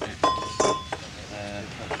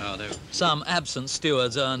 Okay. Some absent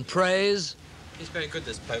stewards earn praise. He's very good,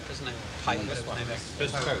 this Pope, isn't he? Pike, this one.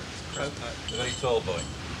 Pope. The very tall boy.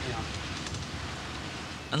 Yeah.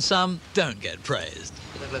 And some don't get praised.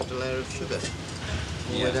 They've left a layer of sugar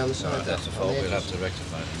all the way down the side. No, that's a fault. We'll have to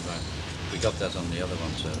rectify it. Right. We got that on the other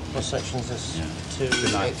one, sir. What section is this? Yeah.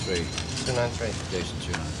 293. 293. Jason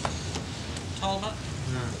 293. Talbot?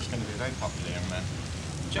 It's going to be very popular, young man.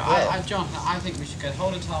 John, I think we should get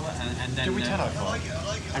hold of Talbot and then... Do we tell him?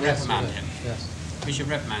 And reprimand him. Yes. We should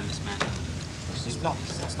reprimand this man. It's not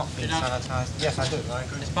being sanitised. Yes, I do. I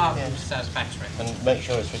agree. It's part of satisfactory. And make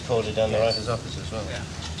sure it's recorded down the writer's office as well. Yeah.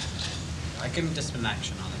 I give him disciplinary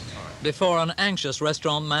action on it. Before an anxious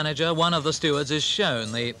restaurant manager, one of the stewards is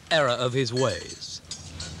shown the error of his ways.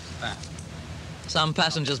 There. Some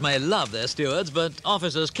passengers may love their stewards, but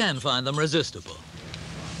officers can find them resistible.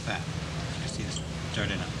 There. You see this dirt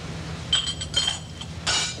in it.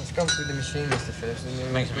 It's gone through the machine, Mr. Phillips,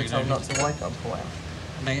 and we're told not to wipe it and pour it out.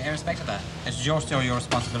 Irrespective of that, it's still your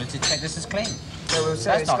responsibility to check this is clean. Yeah, well,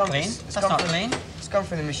 that's not clean. That's not clean. It's gone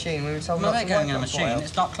through the machine. We were told not not to wipe it. Going in a machine,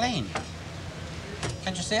 it's not clean.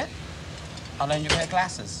 Can't you see it? I'll lend you a pair of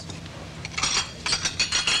glasses.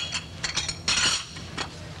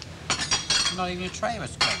 Not even your tray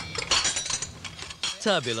was clean.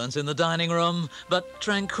 Turbulence in the dining room, but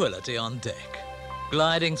tranquility on deck.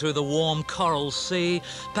 Gliding through the warm coral sea,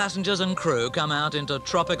 passengers and crew come out into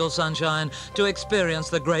tropical sunshine to experience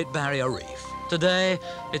the Great Barrier Reef. Today,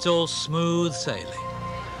 it's all smooth sailing.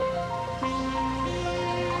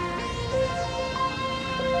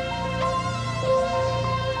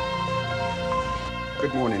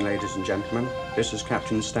 Good morning, ladies and gentlemen. This is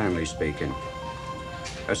Captain Stanley speaking.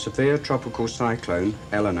 A severe tropical cyclone,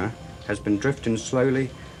 Eleanor, has been drifting slowly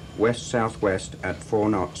west-southwest at 4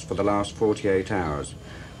 knots for the last 48 hours,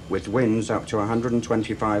 with winds up to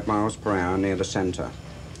 125 miles per hour near the centre.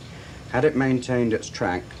 Had it maintained its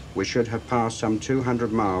track, we should have passed some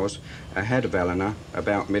 200 miles ahead of Eleanor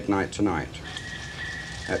about midnight tonight.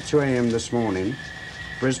 At 2 a.m. this morning,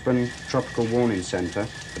 Brisbane Tropical Warning Centre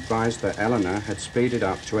advised that Eleanor had speeded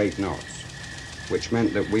up to 8 knots, which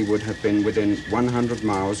meant that we would have been within 100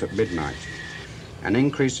 miles at midnight. An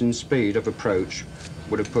increase in speed of approach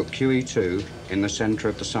would have put QE2 in the centre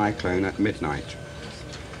of the cyclone at midnight.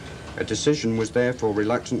 A decision was therefore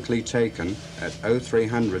reluctantly taken at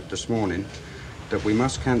 0300 this morning that we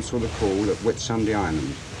must cancel the call at Whitsunday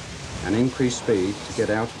Island and increase speed to get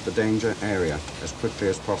out of the danger area as quickly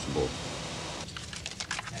as possible.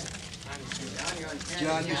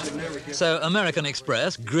 So American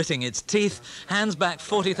Express, gritting its teeth, hands back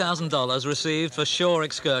 $40,000 received for shore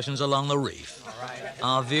excursions along the reef.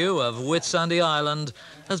 Our view of Whitsunday Island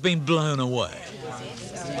has been blown away.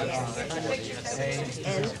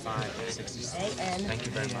 Thank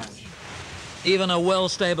you very much. Even a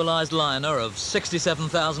well-stabilized liner of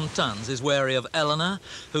 67,000 tons is wary of Eleanor,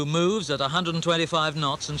 who moves at 125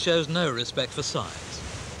 knots and shows no respect for size.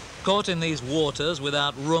 Caught in these waters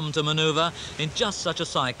without room to maneuver in just such a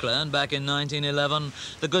cyclone back in 1911,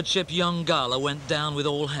 the good ship Yongala went down with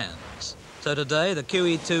all hands. So today the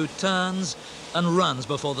QE2 turns and runs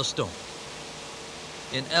before the storm.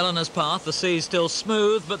 In Eleanor's path, the sea's still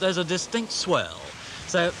smooth, but there's a distinct swell.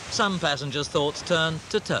 So some passengers' thoughts turn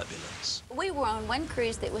to turbulence. We were on one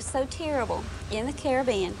cruise that was so terrible in the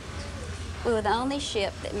Caribbean. We were the only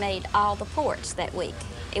ship that made all the ports that week.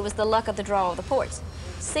 It was the luck of the draw of the ports.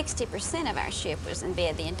 60% of our ship was in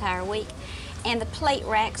bed the entire week. And the plate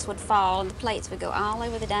racks would fall, and the plates would go all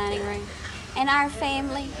over the dining room. And our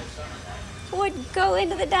family would go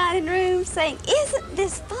into the dining room saying, "Isn't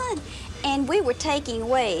this fun?" And we were taking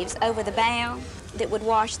waves over the bow that would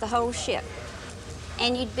wash the whole ship.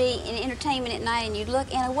 And you'd be in entertainment at night, and you'd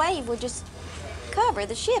look, and a wave would just cover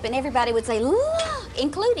the ship, and everybody would say, "Look,"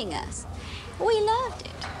 including us. We loved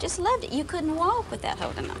it, just loved it. You couldn't walk without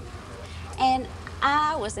holding on. And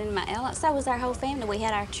I was in my element, so was our whole family. We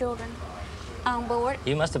had our children on board.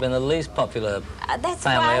 You must have been the least popular That's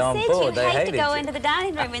family why I on said board. you'd They hate to hated go you. into the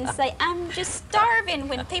dining room and say, "I'm just starving,"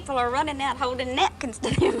 when people are running out holding napkins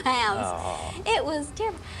to their mouths. Oh. It was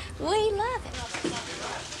terrible. We love it.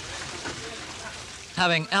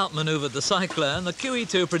 Having outmaneuvered the cyclone, the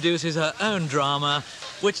QE2 produces her own drama,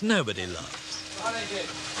 which nobody loves.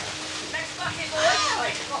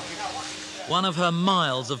 One of her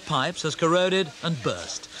miles of pipes has corroded and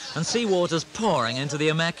burst, and seawater's pouring into the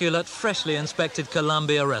immaculate, freshly inspected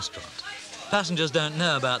Columbia restaurant. Passengers don't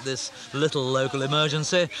know about this little local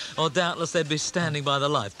emergency, or doubtless they'd be standing by the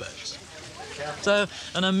lifeboats. So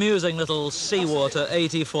an amusing little seawater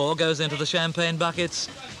 84 goes into the champagne buckets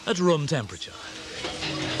at room temperature.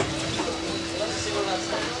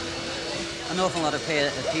 An awful lot of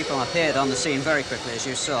people appeared on the scene very quickly, as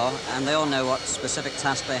you saw, and they all know what specific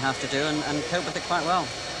task they have to do and cope with it quite well.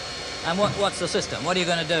 And what's the system? What are you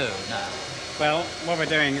going to do now? Well, what we're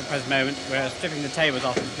doing at the present moment, we're stripping the tables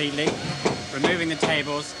off completely, removing the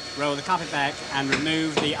tables, roll the carpet back, and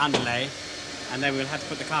remove the underlay, and then we'll have to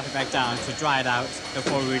put the carpet back down to dry it out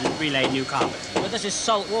before we relay new carpet. But this is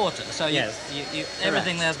salt water, so yes,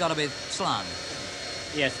 everything there's got to be slung.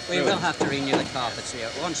 Yes, we will have to renew the carpets here.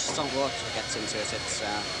 Once salt water gets into it, it's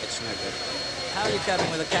no good. How are you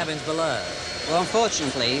coping with the cabins below? Well,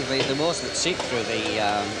 unfortunately, the water that seeped through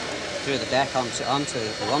the deck onto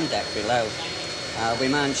the one deck below, we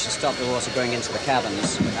managed to stop the water going into the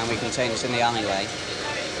cabins, and we contain it in the alleyway,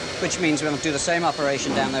 which means we'll do the same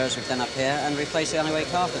operation down there as we've done up here and replace the alleyway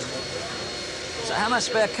carpet. So how much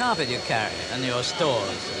spare carpet do you carry in your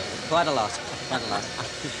stores? Quite a lot, quite a lot.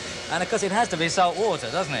 And of course it has to be salt water,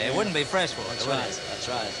 doesn't it? It wouldn't be fresh water, That's would right, it? that's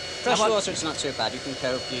right. Fresh water, it's not too bad. You can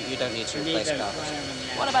cope. You don't need to replace carpet.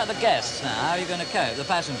 What about the guests now? How are you going to cope, the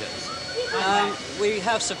passengers? We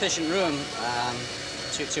have sufficient room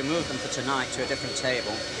to move them for tonight to a different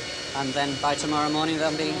table. And then by tomorrow morning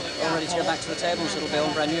they'll be all ready to go back to the table, so it'll be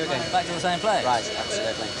all brand new again. Back to the same place? Right,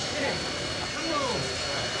 absolutely.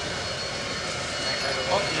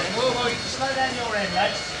 Slow down your end,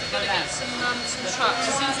 lads. We're going to get some trucks.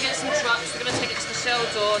 As soon as we get some trucks, we're going to take it to the shell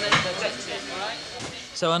door and then project it, all right?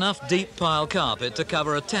 So enough deep pile carpet to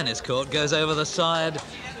cover a tennis court goes over the side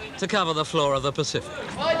to cover the floor of the Pacific.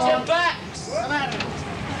 Watch your backs!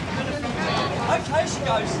 Okay, she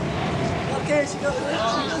goes. Okay, she goes.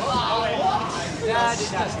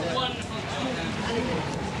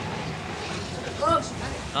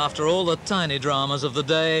 After all the tiny dramas of the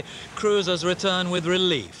day, cruisers return with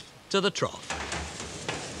relief to the trough.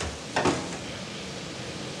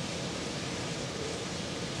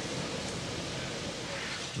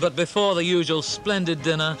 But before the usual splendid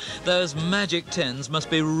dinner, those magic tins must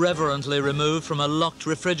be reverently removed from a locked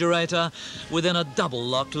refrigerator within a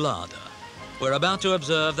double-locked larder. We're about to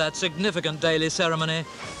observe that significant daily ceremony,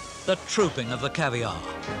 the trooping of the caviar.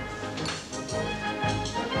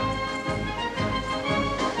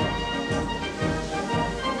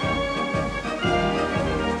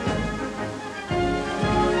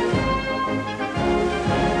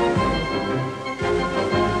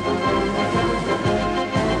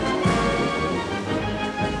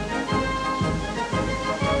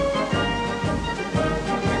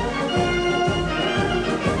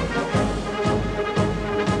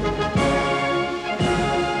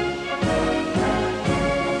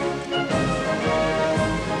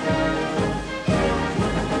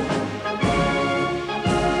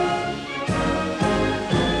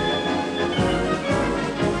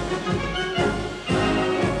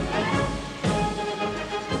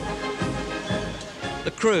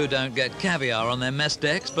 The crew don't get caviar on their mess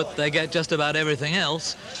decks, but they get just about everything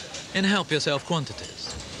else in help-yourself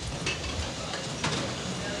quantities.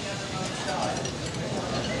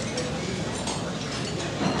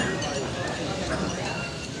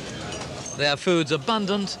 Their food's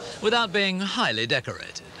abundant without being highly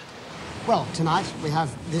decorated. Well, tonight we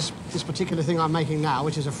have this particular thing I'm making now,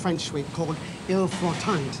 which is a French sweet called Île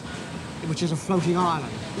Flottante, which is a floating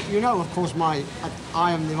island. You know, of course,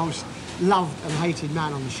 I am the most loved and hated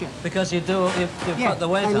man on the ship. Because you put the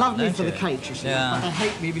weight on, they love me don't for you? the cake, you see, Yeah. but they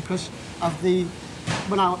hate me because of they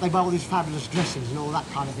buy all these fabulous dressings and all that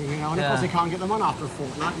kind of thing, you know, and of course they can't get them on after a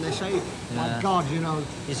fortnight, and they say, my God, you know...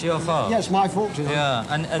 It's your fault. Yeah, it's my fault, you know. Yeah,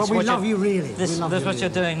 and but we love you really. This what you're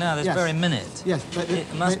doing now, this very minute. Yes. But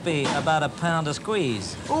it must be about £1 a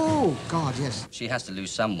squeeze. Oh, God, yes. She has to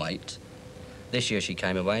lose some weight. This year she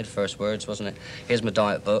came away, the first words, wasn't it? Here's my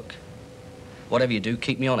diet book. Whatever you do,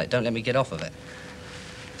 keep me on it. Don't let me get off of it.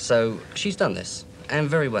 So she's done this, and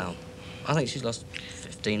very well. I think she's lost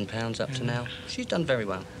 15 pounds up to now. She's done very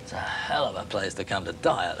well. It's a hell of a place to come to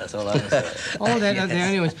diet, that's all I can say. Oh, they're the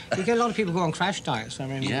only ones. You get a lot of people go on crash diets. I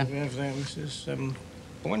mean, Yeah. we have Mrs.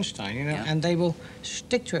 Bornstein, you know, and they will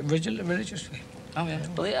stick to it religiously. Oh, yeah.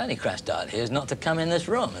 Well, the only crash diet here is not to come in this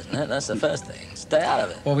room, isn't it? That's the first thing. Stay out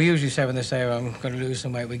of it. Well, we usually say when they say, I'm going to lose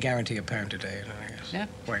some weight, we guarantee £1 a day, I guess. Yeah.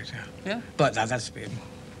 Weight, yeah. But that's been,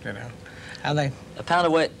 you know. And they... £1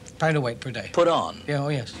 of weight? £1 of weight per day. Put on? Yeah, oh,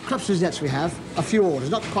 yes. Crêpes Suzettes we have, a few orders,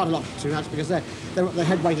 not quite a lot too much, because the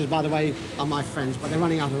head waiters, by the way, are my friends, but they're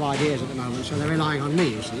running out of ideas at the moment, so they're relying on me,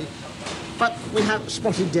 you see. But we have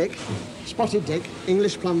Spotted Dick,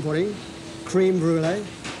 English plum pudding, cream brulee,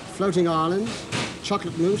 floating islands,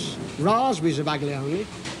 chocolate mousse, raspberries are bagley only,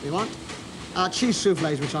 we want. Cheese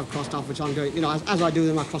soufflés, which I've crossed off, which I'm doing, you know, as I do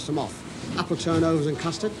them, I cross them off. Apple turnovers and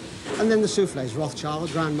custard. And then the soufflés,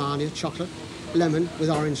 Rothschild, Grand Marnier, chocolate, lemon with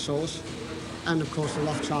orange sauce, and of course the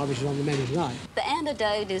Rothschild, which is on the menu tonight. The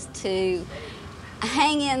antidote is to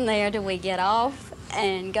hang in there till we get off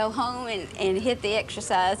and go home and hit the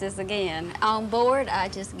exercises again. On board, I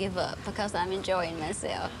just give up because I'm enjoying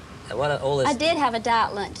myself. I did have a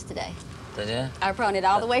diet lunch today. Did you? I brought it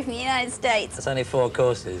all the way from the United States. It's only 4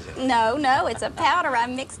 courses. No, it's a powder I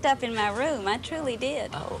mixed up in my room. I truly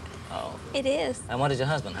did. Oh. It is. And what did your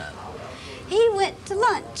husband have? He went to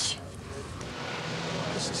lunch.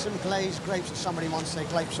 This is some glazed grapes that somebody wants their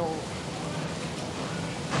grapes all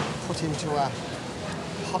put into a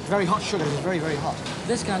very hot sugar. It's very, very hot.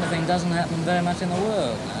 This kind of thing doesn't happen very much in the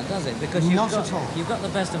world now, does it? Because Not at all. You've got the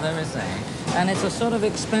best of everything, and it's a sort of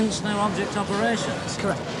expense, no object operation.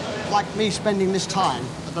 Correct. Like me spending this time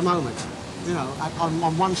at the moment, you know,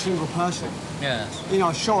 on one single person. Yes. You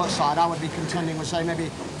know, short side, I would be contending with, say, maybe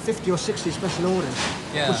 50 or 60 special orders,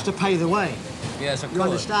 which to pay the way. Yes, of course. You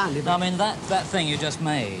understand? I mean, that thing you just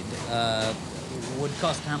made would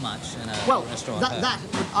cost how much in a restaurant? That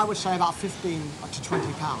I would say about 15 to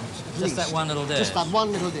 20 pounds. Just that one little dish? Just that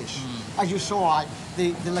one little dish. As you saw,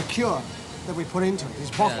 the liqueur that we put into it,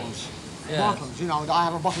 these bottles. Yes. Bottles, you know, I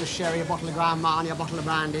have a bottle of sherry, a bottle of Grand Marnier, a bottle of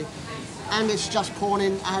brandy, and it's just poured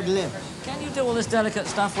in ad lib. Can you do all this delicate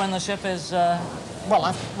stuff when the ship is... the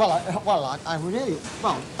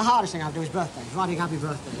hardest thing I have to do is birthdays, writing happy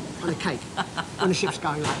birthday on a cake when the ship's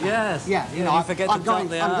going like that. Yes. Yeah, you know, you forget to drop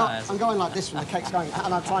the I's. I'm going like this when the cake's going,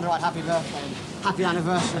 and I'm trying to write happy birthday and happy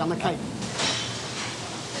anniversary on the cake.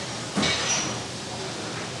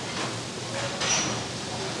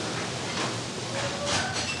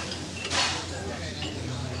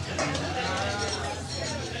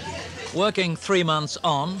 Working 3 months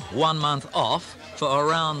on, 1 month off, for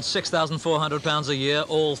around £6,400 a year,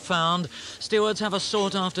 all found, stewards have a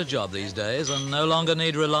sought-after job these days and no longer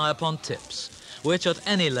need rely upon tips, which at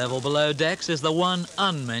any level below decks is the one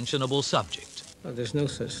unmentionable subject. Well, there's no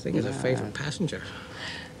such thing as a favourite passenger.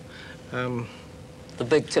 The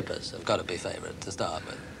big tippers have got to be favourite to start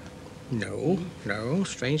with. No,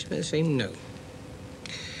 strange to say, no.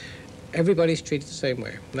 Everybody's treated the same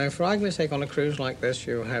way. Now, for argument's sake, on a cruise like this,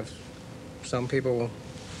 you'll have some people will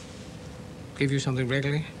give you something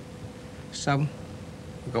regularly. Some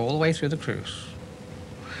will go all the way through the cruise.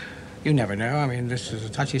 You never know. I mean, this is a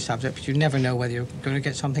touchy subject, but you never know whether you're going to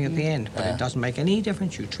get something at the end. But it doesn't make any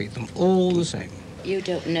difference. You treat them all the same. You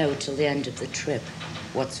don't know till the end of the trip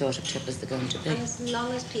what sort of tippers they're going to be. As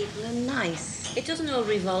long as people are nice. It doesn't all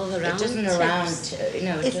revolve around It doesn't tips. you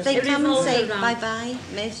know. If they come and say, bye-bye,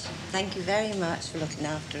 miss, thank you very much for looking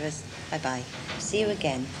after us. Bye-bye. See you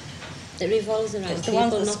again. It revolves around It's the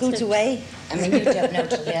ones that scoot tips. away. I mean, you don't know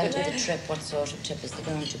till the end of the trip what sort of tippers they're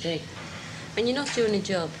going to be. And you're not doing a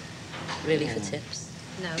job, really, for tips.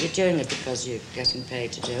 No. You're doing it because you're getting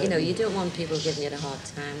paid to do it. You know, you don't want people giving you a hard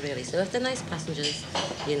time, really. So if they're nice passengers,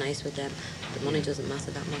 you're nice with them. The money doesn't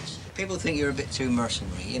matter that much. People think you're a bit too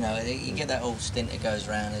mercenary, you know. You get that old stint that goes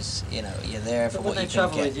around as, you know, you're there for what you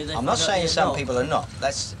can get. I'm not saying some people are not.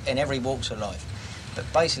 That's in every walks of life. But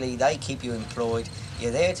basically, they keep you employed.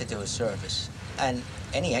 You're there to do a service. And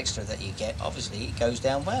any extra that you get, obviously, it goes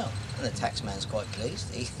down well. And the taxman's quite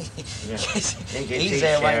pleased. He's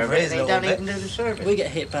there waiting for his little bit. Even do the service. We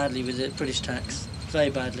get hit badly with the British tax, very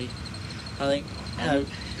badly. I think, you know,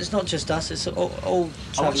 it's not just us, it's all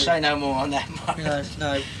I won't say no more on that, Mark.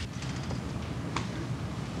 No.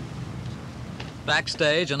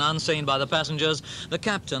 Backstage and unseen by the passengers, the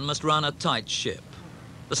captain must run a tight ship.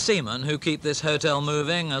 The seamen who keep this hotel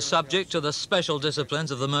moving are subject to the special disciplines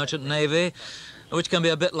of the merchant navy, which can be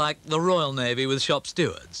a bit like the Royal Navy with shop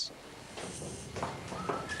stewards.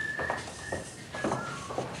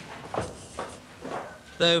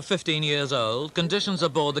 Though 15 years old, conditions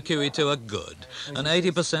aboard the QE2 are good, and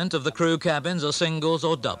 80% of the crew cabins are singles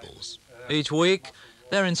or doubles. Each week,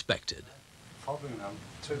 they're inspected.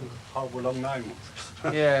 Two horrible long names.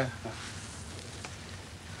 Yeah.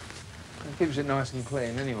 It keeps it nice and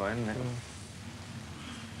clean anyway, doesn't it?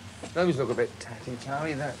 Those look a bit tatty,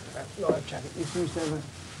 Charlie. That life jacket you used to have. No,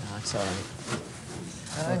 it's all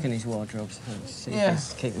right. Look in his wardrobes. See, Yeah.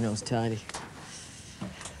 he's keeping those tidy.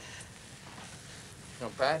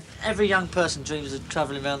 Not bad. Every young person dreams of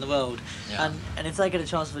travelling around the world, Yeah. and if they get a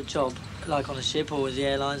chance of a job, like on a ship or with the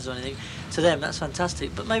airlines or anything, to them that's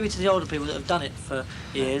fantastic. But maybe to the older people that have done it for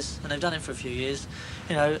years, and they've done it for a few years,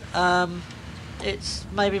 you know, it's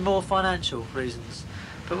maybe more financial reasons.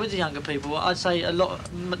 But with the younger people, I'd say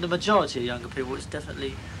the majority of younger people, it's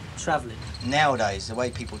definitely travelling. Nowadays, the way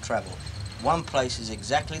people travel, one place is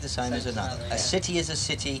exactly the same as another. A city is a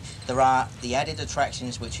city. There are the added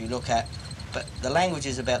attractions which you look at, but the language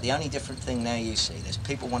is about the only different thing now you see. There's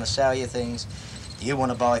people want to sell you things, you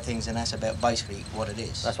want to buy things, and that's about basically what it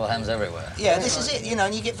is. That's what happens everywhere. Yeah, this is it, you know,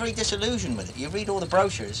 and you get very disillusioned with it. You read all the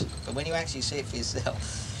brochures, but when you actually see it for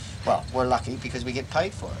yourself, well, we're lucky because we get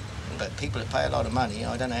paid for it. But people that pay a lot of money,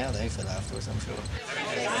 I don't know how they feel afterwards, I'm sure.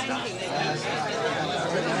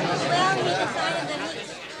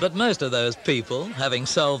 But most of those people, having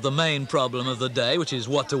solved the main problem of the day, which is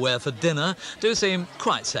what to wear for dinner, do seem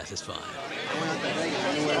quite satisfied.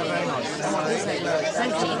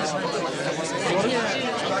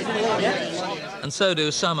 And so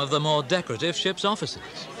do some of the more decorative ship's officers.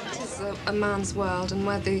 It is a man's world, and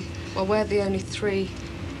we're the only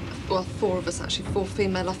four of us actually, 4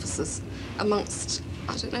 female officers amongst,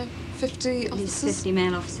 I don't know, 50 officers? It's 50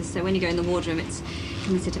 male officers, so when you go in the wardroom, it's,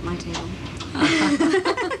 come and sit at my table.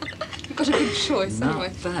 You've got a good choice, Not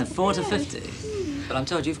anyway. bad, 4 to 50. But I'm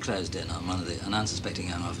told you've closed in on an unsuspecting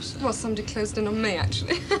young officer. Well, somebody closed in on me,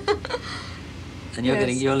 actually. And you're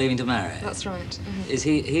Yes. you're leaving to marry. That's right. Is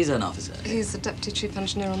he's an officer? He's the deputy chief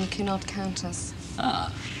engineer on the Cunard Countess.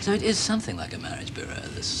 Ah, so it is something like a marriage bureau,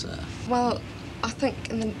 this... Well, I think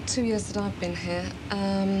in the 2 years that I've been here,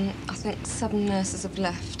 I think 7 nurses have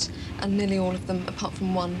left, and nearly all of them, apart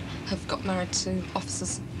from one, have got married to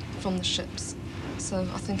officers from the ships. So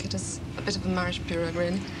I think it is a bit of a marriage bureau,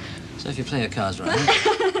 really. So if you play your cards right,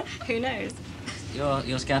 Who knows?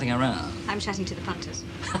 you're scouting around. I'm chatting to the punters.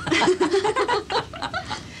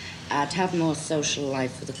 I'd have more social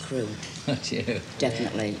life for the crew. Would you?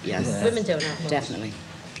 Definitely, yes. Yeah. Women don't have much. Definitely.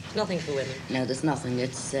 Nothing for women. No, there's nothing.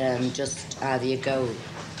 It's just either you go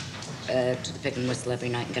to the Pig and Whistle every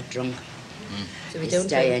night and get drunk. So we you don't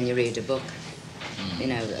stay drink. and you read a book. You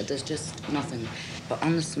know, there's just nothing. But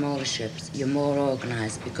on the smaller ships, you're more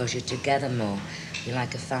organised because you're together more. You're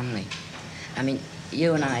like a family. I mean,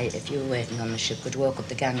 you and I, if you were waiting on the ship, could walk up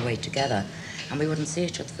the gangway together and we wouldn't see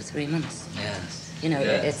each other for 3 months. Yes. You know,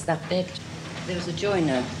 it's that big. There was a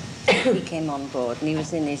joiner. He came on board and he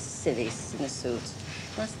was in his civvies, in a suit.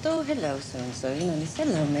 And I said, oh, hello, so-and-so. You know, and he said,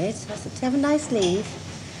 hello, mate. I said, have a nice leave.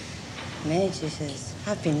 Mate, he says,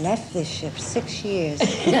 I've been left this ship 6 years.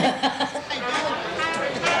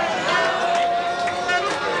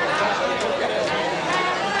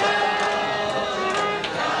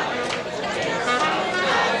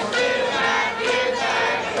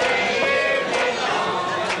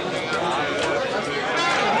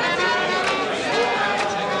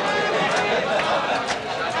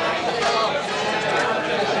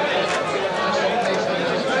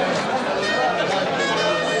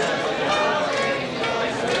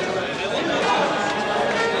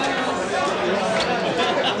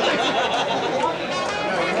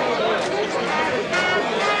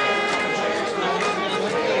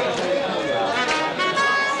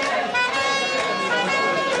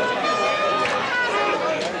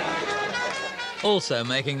 Also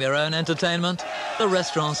making their own entertainment, the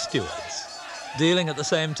restaurant stewards, dealing at the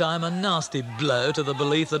same time a nasty blow to the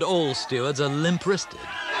belief that all stewards are limp-wristed.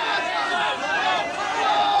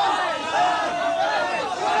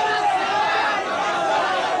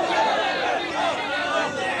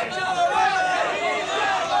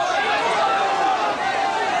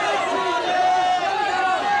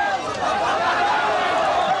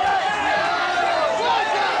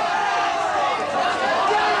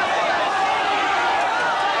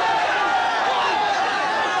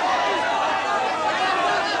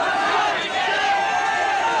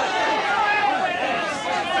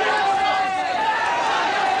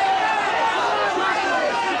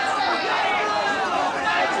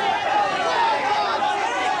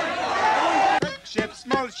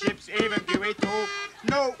 all ships, even QE2.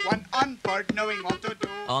 No one on board knowing what to do.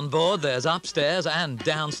 On board, there's upstairs and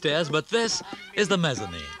downstairs, but this is the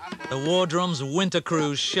mezzanine. The Wardrum's winter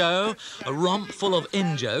cruise show, a romp full of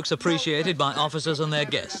in-jokes appreciated by officers and their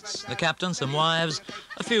guests. The captain, some wives,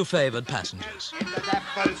 a few favoured passengers. The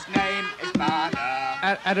devil's name is Banner.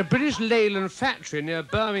 At a British Leyland factory near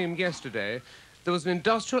Birmingham yesterday, there was an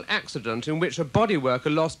industrial accident in which a body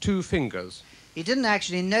worker lost 2 fingers. He didn't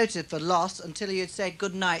actually notice the loss until he had said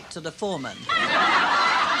good night to the foreman.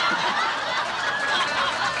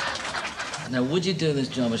 Now, would you do this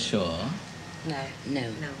job ashore? No. No.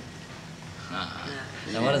 No. Ah.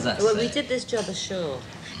 Now, what does that Well, say? we did this job ashore,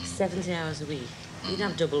 70 hours a week. You'd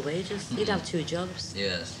have double wages. You'd have 2 jobs.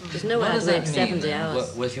 Yes. There's no way I'd work 70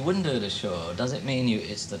 hours. Well, if you wouldn't do it ashore, does it mean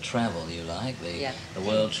it's the travel you like, the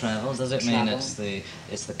world travels? Does it mean it's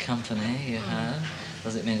the company you have?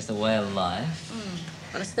 Does it mean it's the way of life?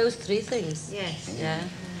 Well, it's those 3 things. Yes. Yeah.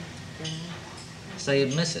 So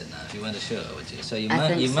you'd miss it now if you went ashore, would you? So you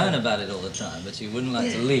I moan about it all the time, but you wouldn't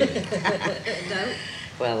like to leave it. No.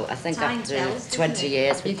 Well, I think Time after tells, 20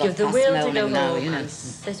 years, we've you got give the past will to go moaning now, home you know. and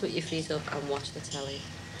sit with your feet up and watch the telly.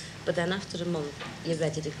 But then after a month, you're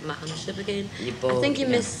ready to come back on the ship again. You're bored, I think you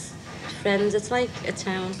yeah. miss friends. It's like a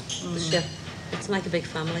town, the ship. It's like a big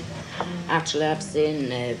family. Actually, I've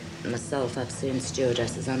seen, myself, I've seen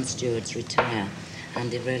stewardesses and stewards retire,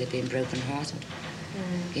 and they've really been broken-hearted.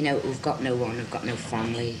 You know, who've got no one, who've got no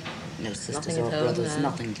family, no sisters or brothers,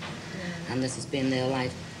 nothing. And this has been their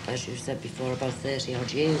life, as you said before, about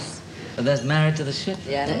 30-odd years. But that's married to the ship?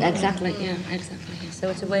 Yeah, exactly, yeah, exactly. Yeah. So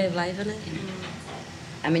it's a way of life, isn't it?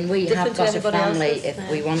 I mean, we Different have to got a everybody family else's, if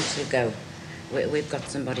we want to go. We've got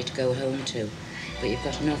somebody to go home to. But you've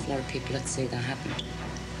got an awful lot of people that see that happen.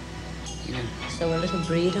 You know. So we're a little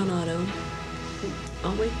breed on our own,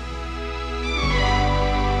 aren't we?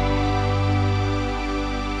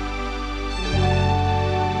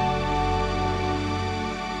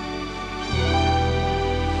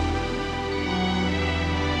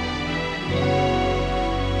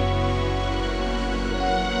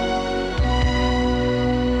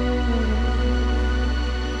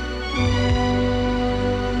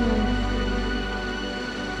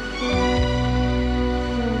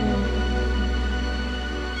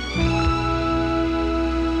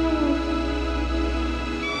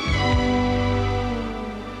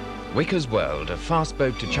 Whicker's World, a fast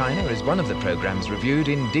boat to China, is one of the programmes reviewed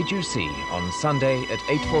in Did You See on Sunday at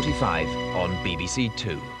 8:45 on BBC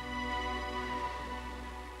Two.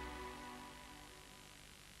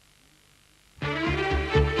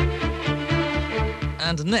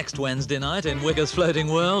 And next Wednesday night in Whicker's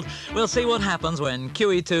Floating World, we'll see what happens when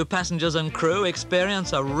QE2 passengers and crew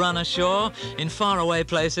experience a run ashore in faraway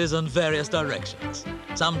places and various directions.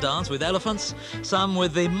 Some dance with elephants, some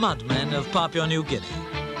with the mudmen of Papua New Guinea.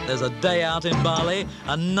 There's a day out in Bali,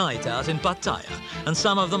 a night out in Pattaya, and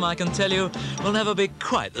some of them, I can tell you, will never be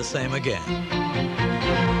quite the same again.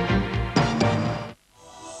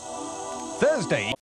 Thursday.